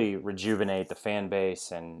really rejuvenate the fan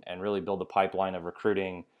base and really build a pipeline of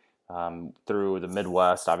recruiting through the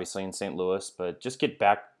Midwest, obviously in St. Louis, but just get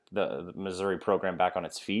back the Missouri program back on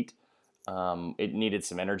its feet. It needed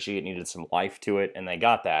some energy, it needed some life to it, and they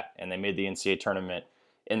got that, and they made the NCAA tournament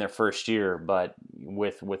in their first year. But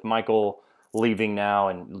with Michael leaving now,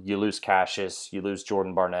 and you lose Cassius, you lose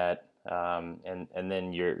Jordan Barnett, and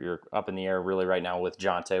then you're up in the air really right now with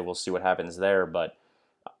Jonte. We'll see what happens there, but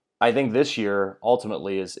I think this year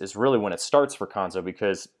ultimately is really when it starts for Konzo,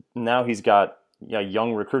 because now he's got a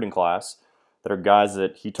young recruiting class that are guys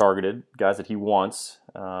that he targeted, guys that he wants,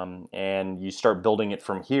 and you start building it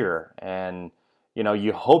from here. And,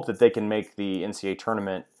 you hope that they can make the NCAA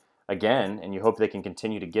tournament again, and you hope they can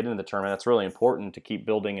continue to get into the tournament. That's really important to keep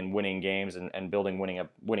building and winning games and building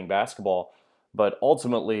winning basketball. But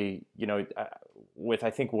ultimately, with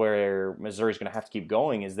I think where Missouri's going to have to keep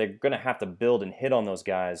going is they're going to have to build and hit on those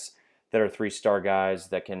guys that are 3-star guys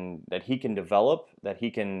that he can develop, that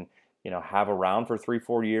he can have around for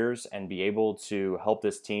 3-4 years and be able to help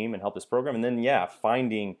this team and help this program. And then,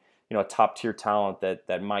 finding, a top tier talent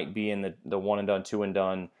that might be in the one and done, two and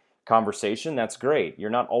done conversation. That's great. You're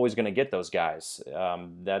not always going to get those guys.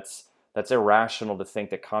 That's irrational to think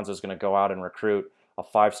that Konzo's going to go out and recruit a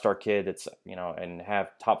 5-star kid that's, and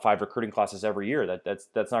have top 5 recruiting classes every year. That's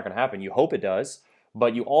not going to happen. You hope it does,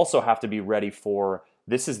 but you also have to be ready for,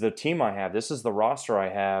 this is the team I have. This is the roster I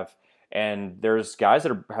have. And there's guys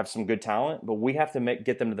that have some good talent, but we have to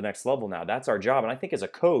get them to the next level now. That's our job. And I think as a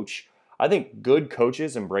coach, I think good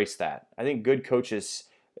coaches embrace that. I think good coaches,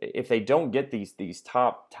 if they don't get these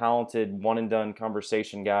top talented one and done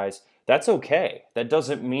conversation guys, that's okay. That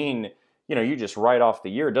doesn't mean, you just write off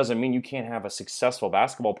the year. It doesn't mean you can't have a successful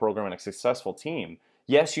basketball program and a successful team.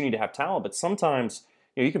 Yes, you need to have talent, but sometimes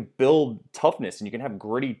you can build toughness and you can have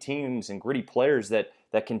gritty teams and gritty players that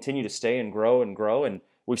continue to stay and grow and grow. And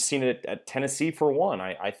we've seen it at Tennessee for one.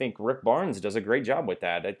 I think Rick Barnes does a great job with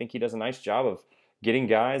that. I think he does a nice job of getting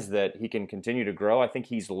guys that he can continue to grow. I think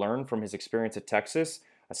he's learned from his experience at Texas.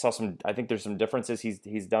 I think there's some differences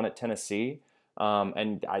he's done at Tennessee.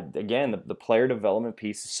 Again, the player development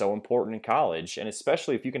piece is so important in college, and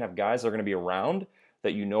especially if you can have guys that are going to be around,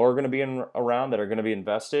 that are going to be around, that are going to be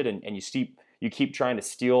invested, and you keep trying to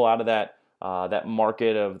steal out of that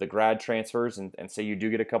market of the grad transfers, and say you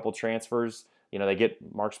do get a couple transfers. They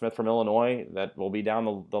get Mark Smith from Illinois that will be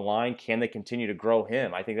down the line. Can they continue to grow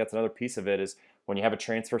him? I think that's another piece of it is when you have a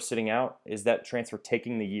transfer sitting out, is that transfer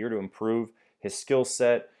taking the year to improve his skill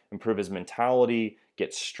set, improve his mentality,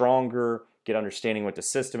 get stronger, get understanding with the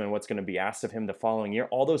system and what's going to be asked of him the following year.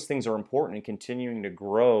 All those things are important in continuing to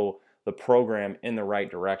grow the program in the right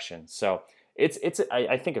direction. So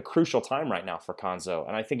I think a crucial time right now for Konzo.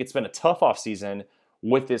 And I think it's been a tough offseason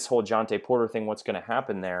with this whole Jonte Porter thing, what's going to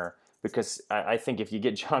happen there. Because I think if you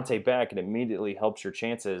get Jonte back, it immediately helps your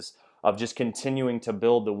chances of just continuing to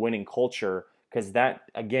build the winning culture, because that,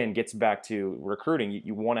 again, gets back to recruiting.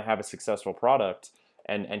 You want to have a successful product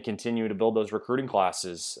and continue to build those recruiting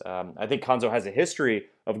classes. I think Konzo has a history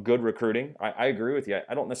of good recruiting. I agree with you.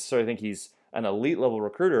 I don't necessarily think he's an elite level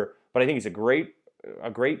recruiter, but I think he's a great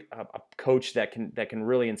coach that can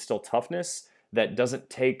really instill toughness, that doesn't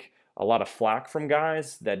take a lot of flack from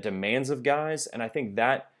guys, that demands of guys. And I think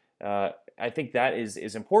that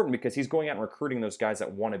is important, because he's going out and recruiting those guys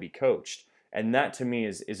that want to be coached. And that, to me,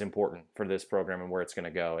 is important for this program and where it's going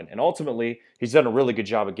to go. And ultimately, he's done a really good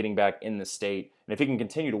job of getting back in the state. And if he can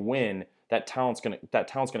continue to win, that talent's going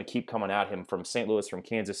to keep coming at him from St. Louis, from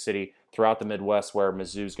Kansas City, throughout the Midwest, where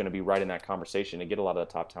Mizzou's going to be right in that conversation to get a lot of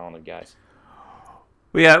the top talented guys.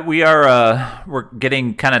 Well, yeah, we're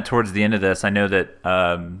getting kind of towards the end of this. I know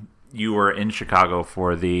that you were in Chicago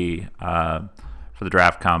for the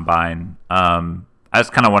draft combine. I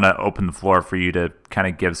just kind of want to open the floor for you to kind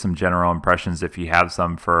of give some general impressions, if you have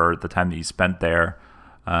some, for the time that you spent there.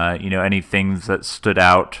 Any things that stood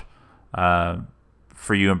out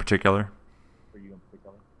for you in particular?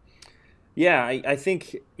 Yeah, I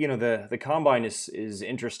think the combine is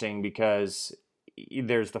interesting, because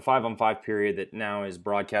there's the 5-on-5 period that now is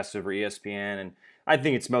broadcast over ESPN, and I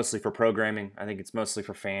think it's mostly for programming. I think it's mostly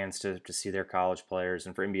for fans to see their college players,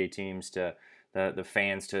 and for NBA teams to the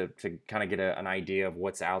fans to kind of get an idea of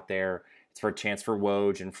what's out there. It's for a chance for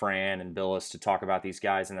Woj and Fran and Billis to talk about these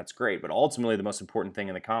guys, and that's great. But ultimately, the most important thing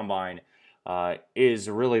in the combine is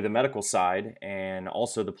really the medical side and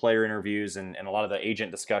also the player interviews and a lot of the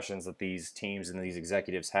agent discussions that these teams and these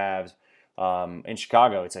executives have in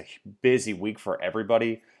Chicago. It's a busy week for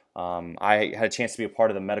everybody. I had a chance to be a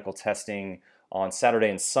part of the medical testing on Saturday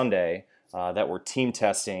and Sunday that were team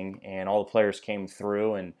testing, and all the players came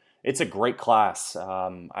through, and it's a great class.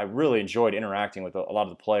 I really enjoyed interacting with a lot of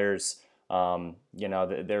the players.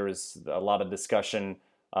 There was a lot of discussion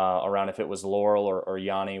around if it was Laurel or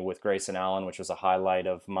Yanni with Grayson Allen, which was a highlight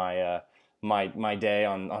of my day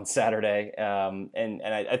on Saturday.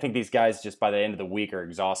 I think these guys just by the end of the week are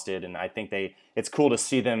exhausted, and I think it's cool to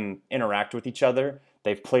see them interact with each other.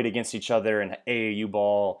 They've played against each other in AAU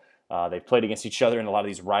ball. They've played against each other in a lot of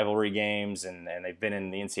these rivalry games, and they've been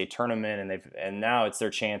in the NCAA tournament, and now it's their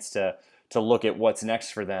chance to look at what's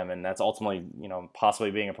next for them, and that's ultimately possibly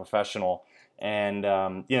being a professional. And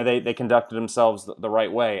they conducted themselves the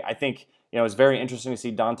right way. I think it's very interesting to see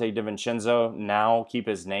Dante DiVincenzo now keep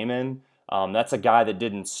his name in. That's a guy that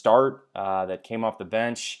didn't start, that came off the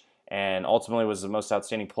bench, and ultimately was the most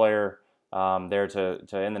outstanding player there to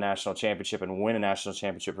end the national championship and win a national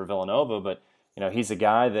championship for Villanova. But he's a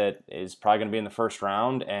guy that is probably going to be in the first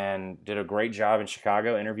round and did a great job in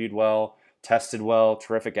Chicago, interviewed well, tested well,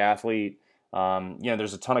 terrific athlete.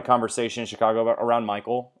 There's a ton of conversation in Chicago around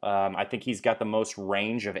Michael. I think he's got the most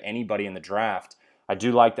range of anybody in the draft. I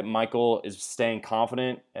do like that Michael is staying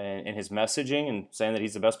confident in his messaging and saying that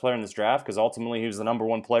he's the best player in this draft, because ultimately he was the number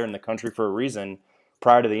one player in the country for a reason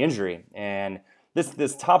prior to the injury. And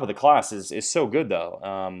this top of the class is so good, though.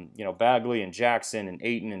 Bagley and Jackson and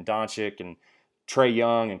Ayton and Doncic and Trey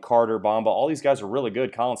Young and Carter, Bamba, all these guys are really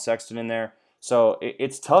good. Colin Sexton in there. So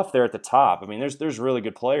it's tough there at the top. I mean, there's really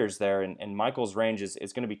good players there, and Michael's range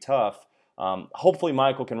is going to be tough. Hopefully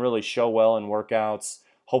Michael can really show well in workouts.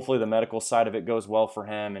 Hopefully the medical side of it goes well for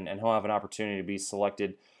him, and he'll have an opportunity to be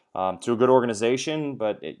selected to a good organization.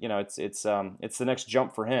 But it's the next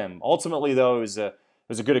jump for him. Ultimately, though, it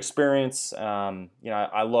was a good experience.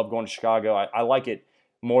 I love going to Chicago. I like it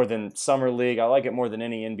more than Summer League. I like it more than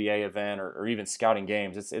any NBA event or even scouting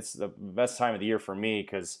games. It's the best time of the year for me,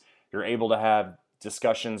 because you're able to have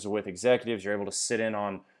discussions with executives. You're able to sit in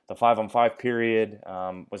on the 5-on-5 period.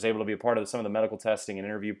 Was able to be a part of some of the medical testing and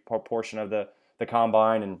interview portion of the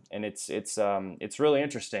combine, and it's really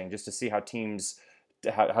interesting just to see how teams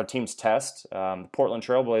test. The Portland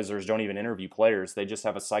Trailblazers don't even interview players; they just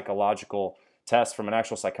have a psychological test from an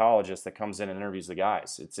actual psychologist that comes in and interviews the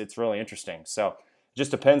guys. It's really interesting. So it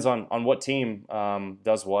just depends on what team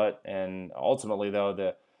does what, and ultimately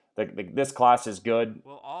though this class is good.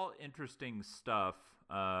 Well, all interesting stuff.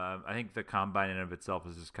 I think the combine in of itself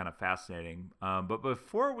is just kind of fascinating. But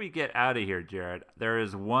before we get out of here, Jared, there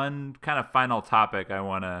is one kind of final topic I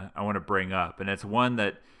wanna bring up, and it's one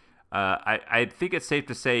that I think it's safe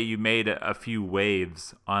to say you made a few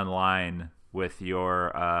waves online with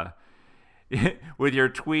your with your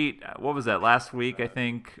tweet. What was that, last week? I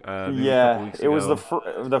think. Yeah, it was the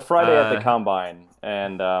Friday at the combine,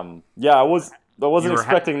 and I wasn't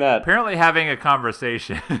expecting that. Apparently having a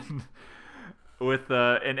conversation with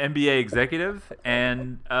an NBA executive,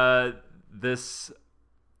 and this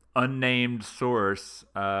unnamed source,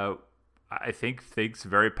 I think, thinks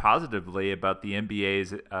very positively about the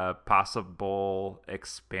NBA's possible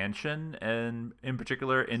expansion, and in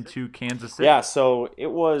particular into Kansas City. Yeah, so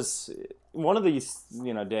it was one of these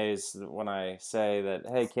days when I say that,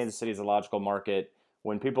 hey, Kansas City is a logical market.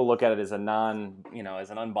 When people look at it as as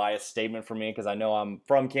an unbiased statement for me, because I know I'm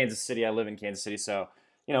from Kansas City, I live in Kansas City, so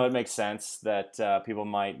it makes sense that people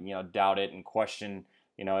might doubt it and question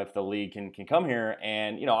if the league can come here.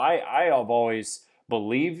 And I have always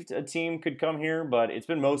believed a team could come here, but it's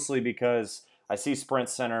been mostly because I see Sprint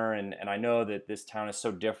Center, and I know that this town is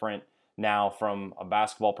so different now from a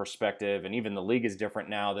basketball perspective, and even the league is different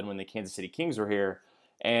now than when the Kansas City Kings were here.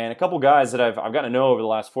 And a couple guys that I've gotten to know over the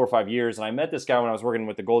last 4 or 5 years, and I met this guy when I was working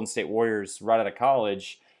with the Golden State Warriors right out of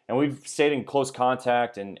college, and we've stayed in close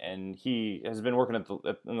contact, and he has been working in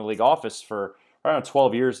the league office for around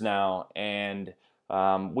 12 years now, and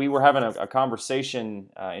we were having a conversation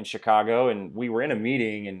in Chicago, and we were in a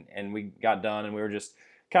meeting, and we got done, and we were just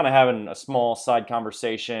kind of having a small side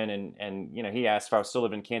conversation, and he asked if I was still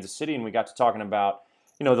living in Kansas City, and we got to talking about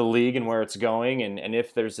the league and where it's going, and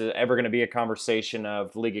if there's ever going to be a conversation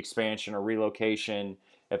of league expansion or relocation,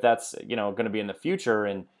 if that's going to be in the future.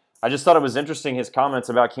 And I just thought it was interesting, his comments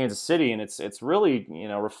about Kansas City, and it's really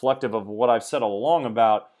reflective of what I've said all along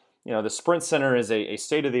about the Sprint Center is a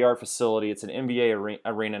state-of-the-art facility. It's an NBA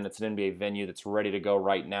arena, and it's an NBA venue that's ready to go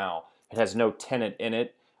right now. It has no tenant in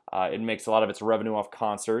it. It makes a lot of its revenue off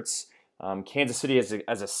concerts. Kansas City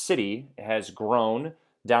as a city has grown.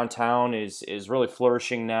 downtown is really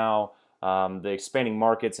flourishing now. The expanding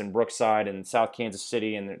markets in Brookside and South Kansas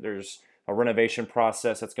City, and there's a renovation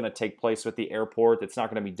process that's going to take place with the airport that's not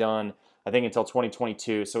going to be done, I think, until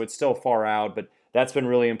 2022. So it's still far out, but that's been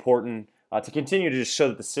really important to continue to just show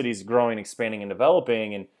that the city's growing, expanding, and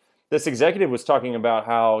developing. And this executive was talking about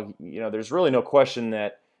how, there's really no question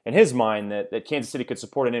that in his mind that Kansas City could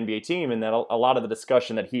support an NBA team, and that a lot of the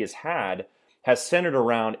discussion that he has had has centered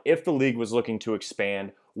around if the league was looking to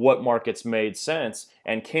expand, what markets made sense,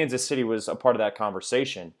 and Kansas City was a part of that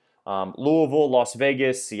conversation. Louisville, Las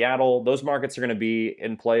Vegas, Seattle, those markets are going to be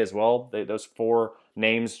in play as well. Those four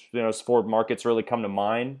names, those four markets really come to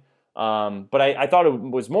mind. But I thought it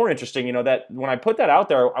was more interesting, that when I put that out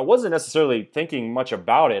there, I wasn't necessarily thinking much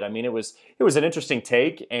about it. I mean, it was an interesting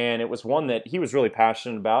take, and it was one that he was really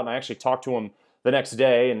passionate about. And I actually talked to him the next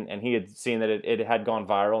day, and he had seen that it had gone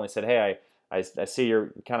viral. And he said, "Hey, I see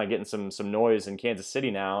you're kind of getting some noise in Kansas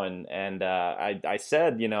City now." And I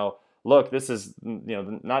said, look, this is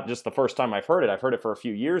not just the first time I've heard it. I've heard it for a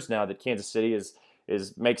few years now that Kansas City is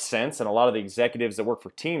makes sense, and a lot of the executives that work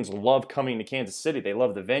for teams love coming to Kansas City. They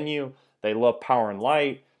love the venue, they love power and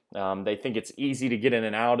light. They think it's easy to get in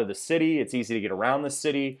and out of the city. It's easy to get around the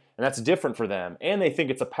city, and that's different for them. And they think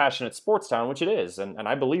it's a passionate sports town, which it is, and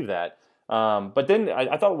I believe that. But then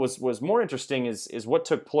I thought was more interesting is what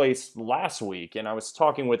took place last week, and I was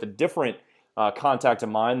talking with a different contact of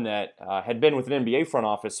mine that had been with an NBA front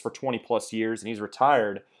office for 20 plus years, and he's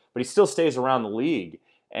retired, but he still stays around the league.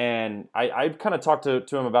 And I kind of talked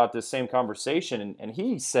to him about this same conversation, and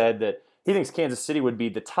he said that he thinks Kansas City would be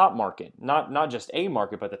the top market, not just a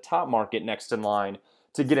market, but the top market next in line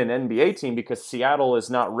to get an NBA team, because Seattle is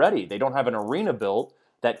not ready. They don't have an arena built.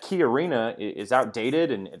 That Key Arena is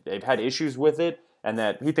outdated, and they've had issues with it, and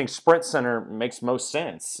that he thinks Sprint Center makes most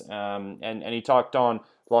sense. And he talked on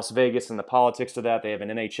Las Vegas and the politics of that. They have an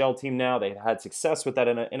NHL team now. They've had success with that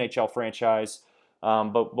NHL franchise.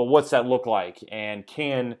 But what's that look like? And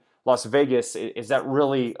can Las Vegas, is that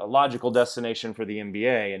really a logical destination for the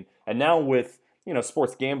NBA? And now with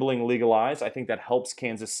sports gambling legalized, I think that helps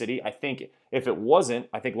Kansas City. I think if it wasn't,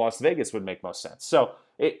 I think Las Vegas would make most sense. So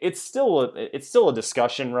it's still a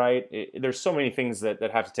discussion, right? There's so many things that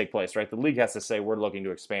have to take place, right? The league has to say we're looking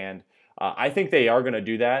to expand. I think they are going to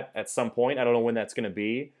do that at some point. I don't know when that's going to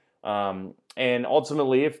be. And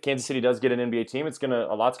ultimately, if Kansas City does get an NBA team,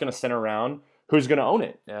 a lot's going to center around who's going to own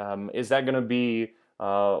it. Is that going to be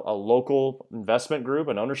a local investment group,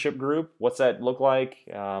 an ownership group? What's that look like?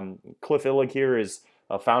 Cliff Illig here is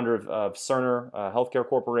a founder of Cerner Healthcare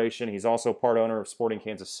Corporation. He's also part owner of Sporting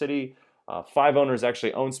Kansas City. 5 owners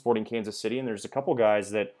actually own Sporting Kansas City, and there's a couple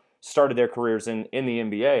guys that started their careers in the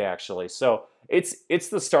NBA actually. So it's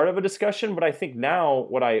the start of a discussion, but I think now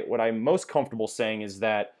what I'm most comfortable saying is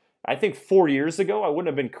that I think 4 years ago I wouldn't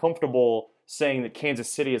have been comfortable saying that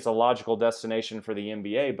Kansas City is a logical destination for the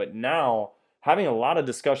NBA, but now having a lot of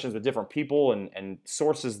discussions with different people and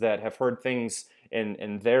sources that have heard things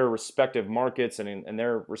in their respective markets and in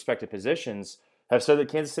their respective positions have said that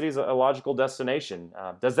Kansas City is a logical destination.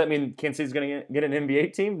 Does that mean Kansas City is going to get an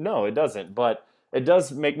NBA team? No, it doesn't. But it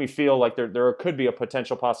does make me feel like there could be a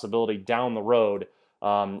potential possibility down the road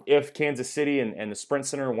if Kansas City and the Sprint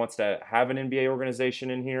Center wants to have an NBA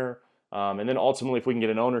organization in here. And then ultimately, if we can get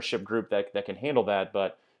an ownership group that can handle that.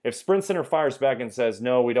 But if Sprint Center fires back and says,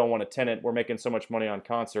 no, we don't want a tenant, we're making so much money on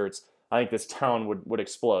concerts, I think this town would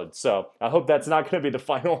explode. So I hope that's not going to be the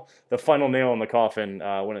final nail in the coffin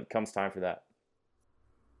when it comes time for that.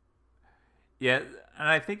 Yeah, and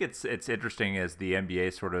I think it's interesting as the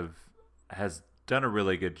NBA sort of has done a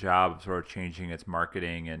really good job of sort of changing its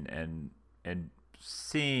marketing and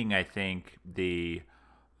seeing, I think, the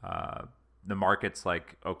markets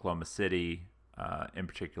like Oklahoma City in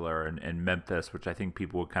particular and Memphis, which I think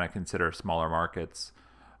people would kind of consider smaller markets,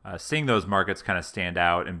 seeing those markets kind of stand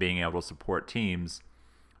out and being able to support teams.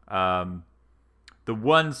 The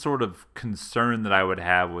one sort of concern that I would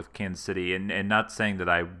have with Kansas City, and not saying that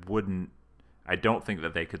I don't think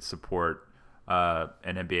that they could support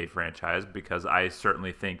an NBA franchise, because I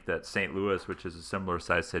certainly think that St. Louis, which is a similar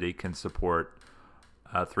size city, can support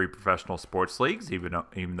 3 professional sports leagues,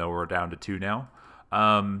 even though we're down to 2 now.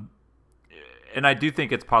 And I do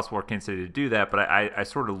think it's possible for Kansas City to do that, but I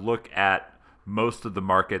sort of look at most of the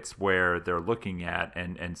markets where they're looking at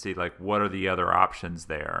and see, like, what are the other options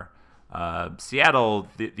there. Seattle,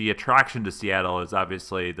 the attraction to Seattle is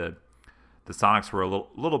obviously the Sonics were a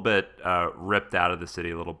little bit ripped out of the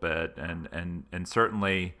city a little bit, and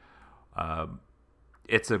certainly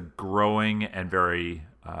it's a growing and very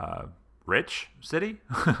rich city.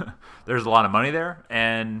 There's a lot of money there,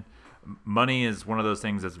 and money is one of those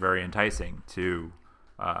things that's very enticing to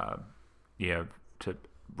you know, to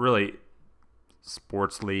really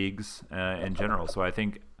sports leagues in general. So I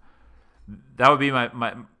think that would be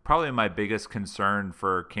my probably my biggest concern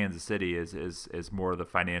for Kansas City is more the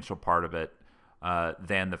financial part of it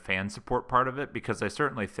than the fan support part of it, because I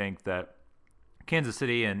certainly think that Kansas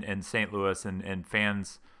City and St. Louis and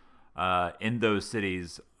fans in those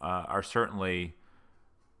cities are certainly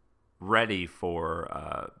ready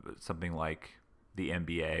for something like the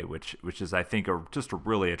NBA, which is, I think, just a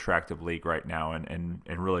really attractive league right now and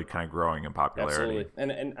really kind of growing in popularity.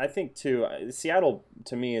 Absolutely. And I think, too, Seattle,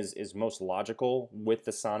 to me, is most logical with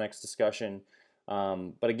the Sonics discussion.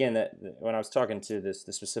 But again, when I was talking to the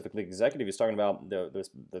specific league executive, he was talking about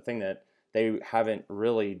the thing that they haven't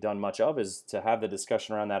really done much of is to have the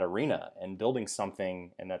discussion around that arena and building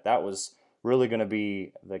something, and that was really going to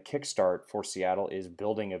be the kickstart for Seattle, is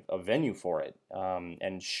building a venue for it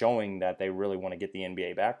and showing that they really want to get the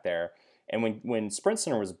NBA back there. And when Sprint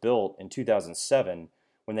Center was built in 2007,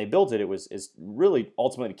 when they built it, is really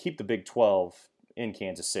ultimately to keep the Big 12 in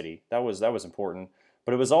Kansas City. That was important.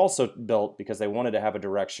 But it was also built because they wanted to have a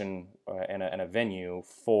direction and a venue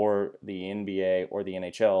for the NBA or the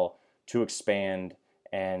NHL to expand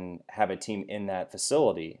and have a team in that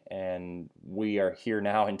facility. And we are here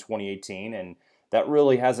now in 2018, and that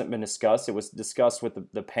really hasn't been discussed. It was discussed with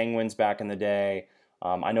the Penguins back in the day.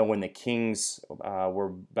 I know when the Kings were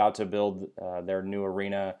about to build their new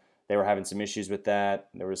arena, they were having some issues with that.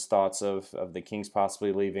 There was thoughts of the Kings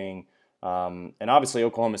possibly leaving. And obviously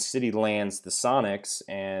Oklahoma City lands the Sonics,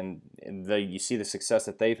 and you see the success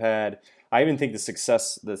that they've had. I even think the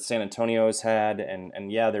success that San Antonio has had,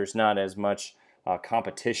 and yeah, there's not as much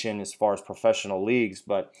competition as far as professional leagues,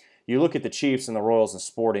 but you look at the Chiefs and the Royals and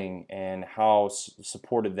Sporting and how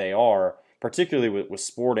supported they are, particularly with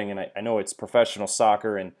Sporting, and I know it's professional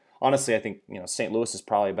soccer, and honestly I think St. Louis is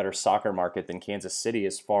probably a better soccer market than Kansas City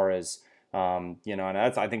as far as and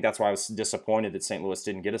I think that's why I was disappointed that St. Louis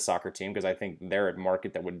didn't get a soccer team, because I think they're a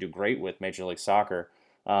market that would do great with Major League Soccer.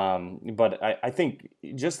 But I think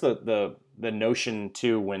just the notion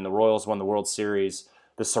too, when the Royals won the World Series,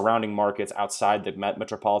 the surrounding markets outside the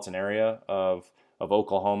metropolitan area of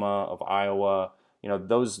Oklahoma, of Iowa,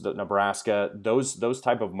 the Nebraska, those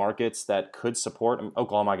type of markets that could support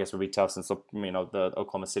Oklahoma, I guess would be tough since the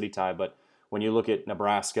Oklahoma City tie, but when you look at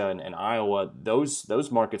Nebraska and Iowa,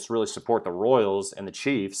 those markets really support the Royals and the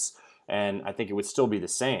Chiefs, and I think it would still be the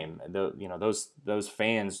same. Those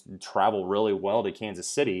fans travel really well to Kansas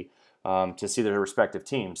City to see their respective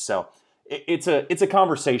teams. So it's a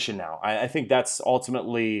conversation now. I think that's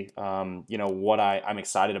ultimately what I'm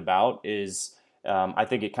excited about is I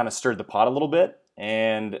think it kind of stirred the pot a little bit,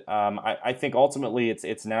 and I think ultimately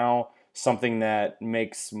it's now something that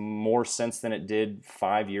makes more sense than it did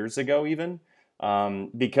 5 years ago even,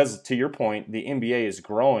 because to your point, the NBA is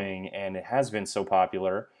growing and it has been so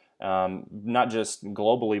popular, not just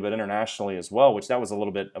globally but internationally as well, which that was a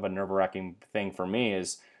little bit of a nerve-wracking thing for me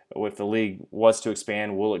is if the league was to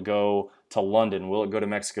expand, will it go to London? Will it go to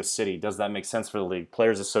Mexico City? Does that make sense for the league?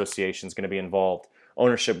 Players Association is going to be involved.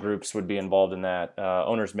 Ownership groups would be involved in that.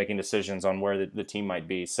 Owners making decisions on where the team might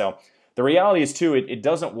be. So the reality is, too, it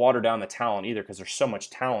doesn't water down the talent either, because there's so much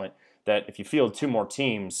talent that if you field two more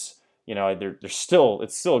teams, it's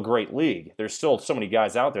still a great league. There's still so many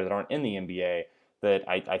guys out there that aren't in the NBA that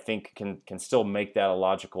I think can still make that a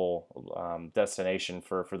logical destination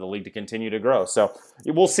for the league to continue to grow. So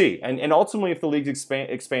we'll see. And ultimately, if the league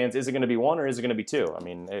expands, is it going to be one or is it going to be two? I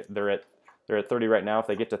mean, they're at 30 right now. If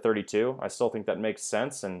they get to 32, I still think that makes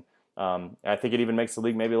sense. And I think it even makes the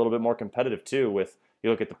league maybe a little bit more competitive, too, with you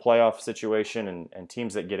look at the playoff situation and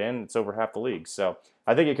teams that get in, it's over half the league. So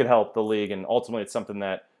I think it could help the league, and ultimately it's something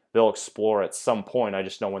that they'll explore at some point. I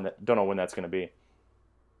just don't know when that's going to be.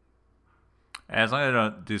 As long as I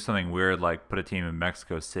don't do something weird like put a team in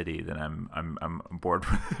Mexico City, then I'm bored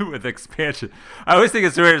with expansion. I always think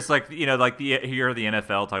it's weird. It's like you hear the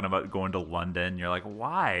NFL talking about going to London. You're like,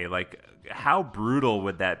 why? Like, how brutal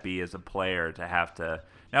would that be as a player to have to?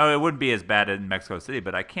 Now, it wouldn't be as bad in Mexico City,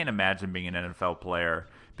 but I can't imagine being an NFL player,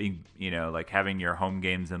 being, having your home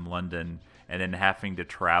games in London and then having to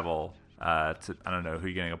travel to, I don't know, who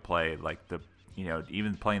you're going to play,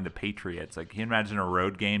 even playing the Patriots. Like, can you imagine a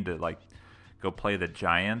road game to, go play the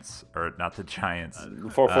Giants, or not the Giants?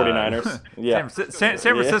 49ers. Yeah. San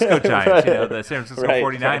Francisco Giants, the San Francisco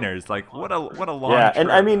 49ers. Like, what a long trip. And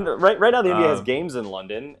I mean, right now the NBA has games in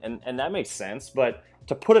London, and that makes sense, but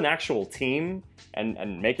to put an actual team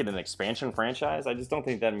and make it an expansion franchise, I just don't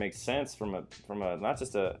think that makes sense from a not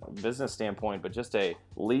just a business standpoint, but just a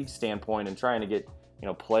league standpoint, and trying to get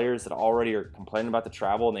players that already are complaining about the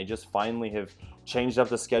travel, and they just finally have changed up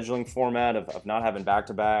the scheduling format of not having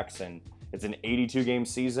back-to-backs, and it's an 82-game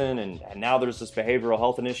season, and now there's this behavioral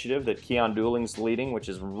health initiative that Keon Dooling's leading, which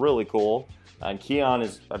is really cool. And Keon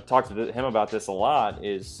I've talked to him about this a lot,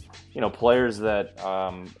 is, players that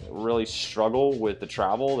really struggle with the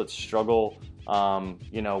travel, that struggle,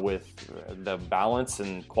 with the balance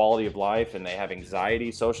and quality of life, and they have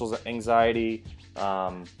anxiety, social anxiety.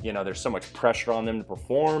 There's so much pressure on them to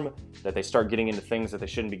perform that they start getting into things that they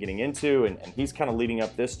shouldn't be getting into, and he's kind of leading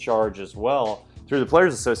up this charge as well through the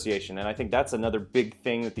Players Association. And I think that's another big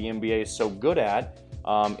thing that the NBA is so good at,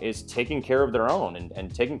 is taking care of their own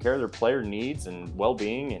and taking care of their player needs and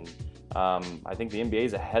well-being. And I think the NBA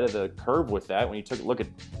is ahead of the curve with that. When you take a look at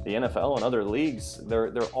the NFL and other leagues,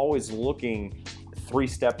 they're always looking 3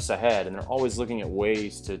 steps ahead, and they're always looking at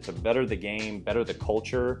ways to better the game, better the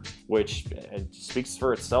culture, which speaks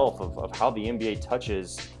for itself of how the NBA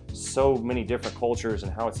touches so many different cultures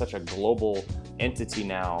and how it's such a global entity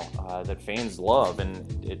now that fans love,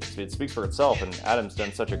 and it speaks for itself. And Adam's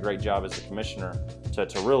done such a great job as the commissioner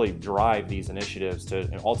to really drive these initiatives to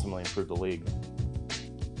ultimately improve the league.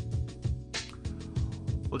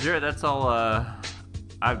 Well, Jared, that's all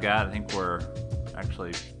I've got. I think we're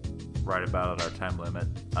actually right about at our time limit.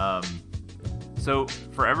 So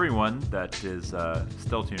for everyone that is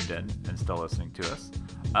still tuned in and still listening to us,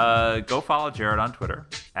 go follow Jared on Twitter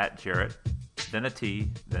at Jarrett, then a T,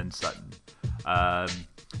 then Sutton.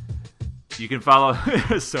 You can follow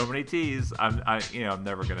so many T's. I'm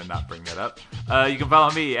never gonna not bring that up. You can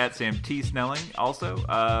follow me at Sam T Snelling. Also,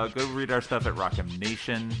 go read our stuff at Rock'em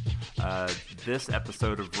Nation. This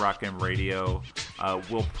episode of Rock'em Radio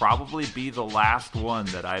will probably be the last one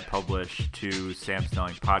that I publish to Sam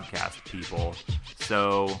Snelling podcast people.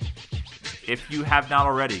 So if you have not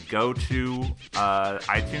already, go to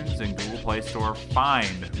iTunes and Google Play Store,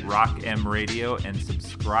 find Rock'em Radio and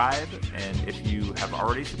subscribe. And if you have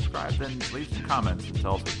already subscribed, then leave some comments and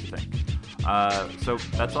tell us what you think. So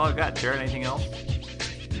that's all I've got. Jared, anything else?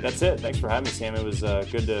 That's it. Thanks for having me, Sam. It was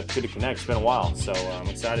good to connect. It's been a while, so I'm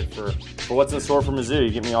excited for what's in store for Mizzou. You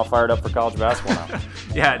get me all fired up for college basketball now.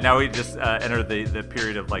 Yeah, now we just enter the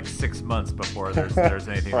period of like 6 months before there's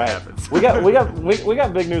anything right. that happens. we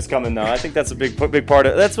got big news coming though. I think that's a big part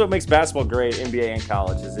of. That's what makes basketball great, NBA and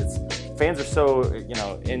college. Is fans are so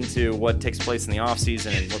into what takes place in the off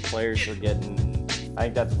season and what players are getting. I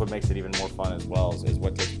think that's what makes it even more fun as well, is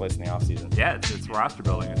what takes place in the off season. Yeah, it's roster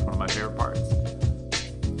building. It's one of my favorite parts.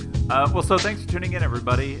 So thanks for tuning in,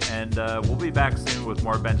 everybody, and we'll be back soon with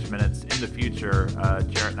more bench minutes in the future.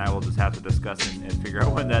 Jarrett and I will just have to discuss and figure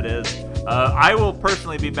out when that is. I will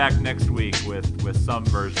personally be back next week with some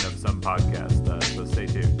version of some podcast, so stay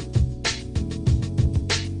tuned.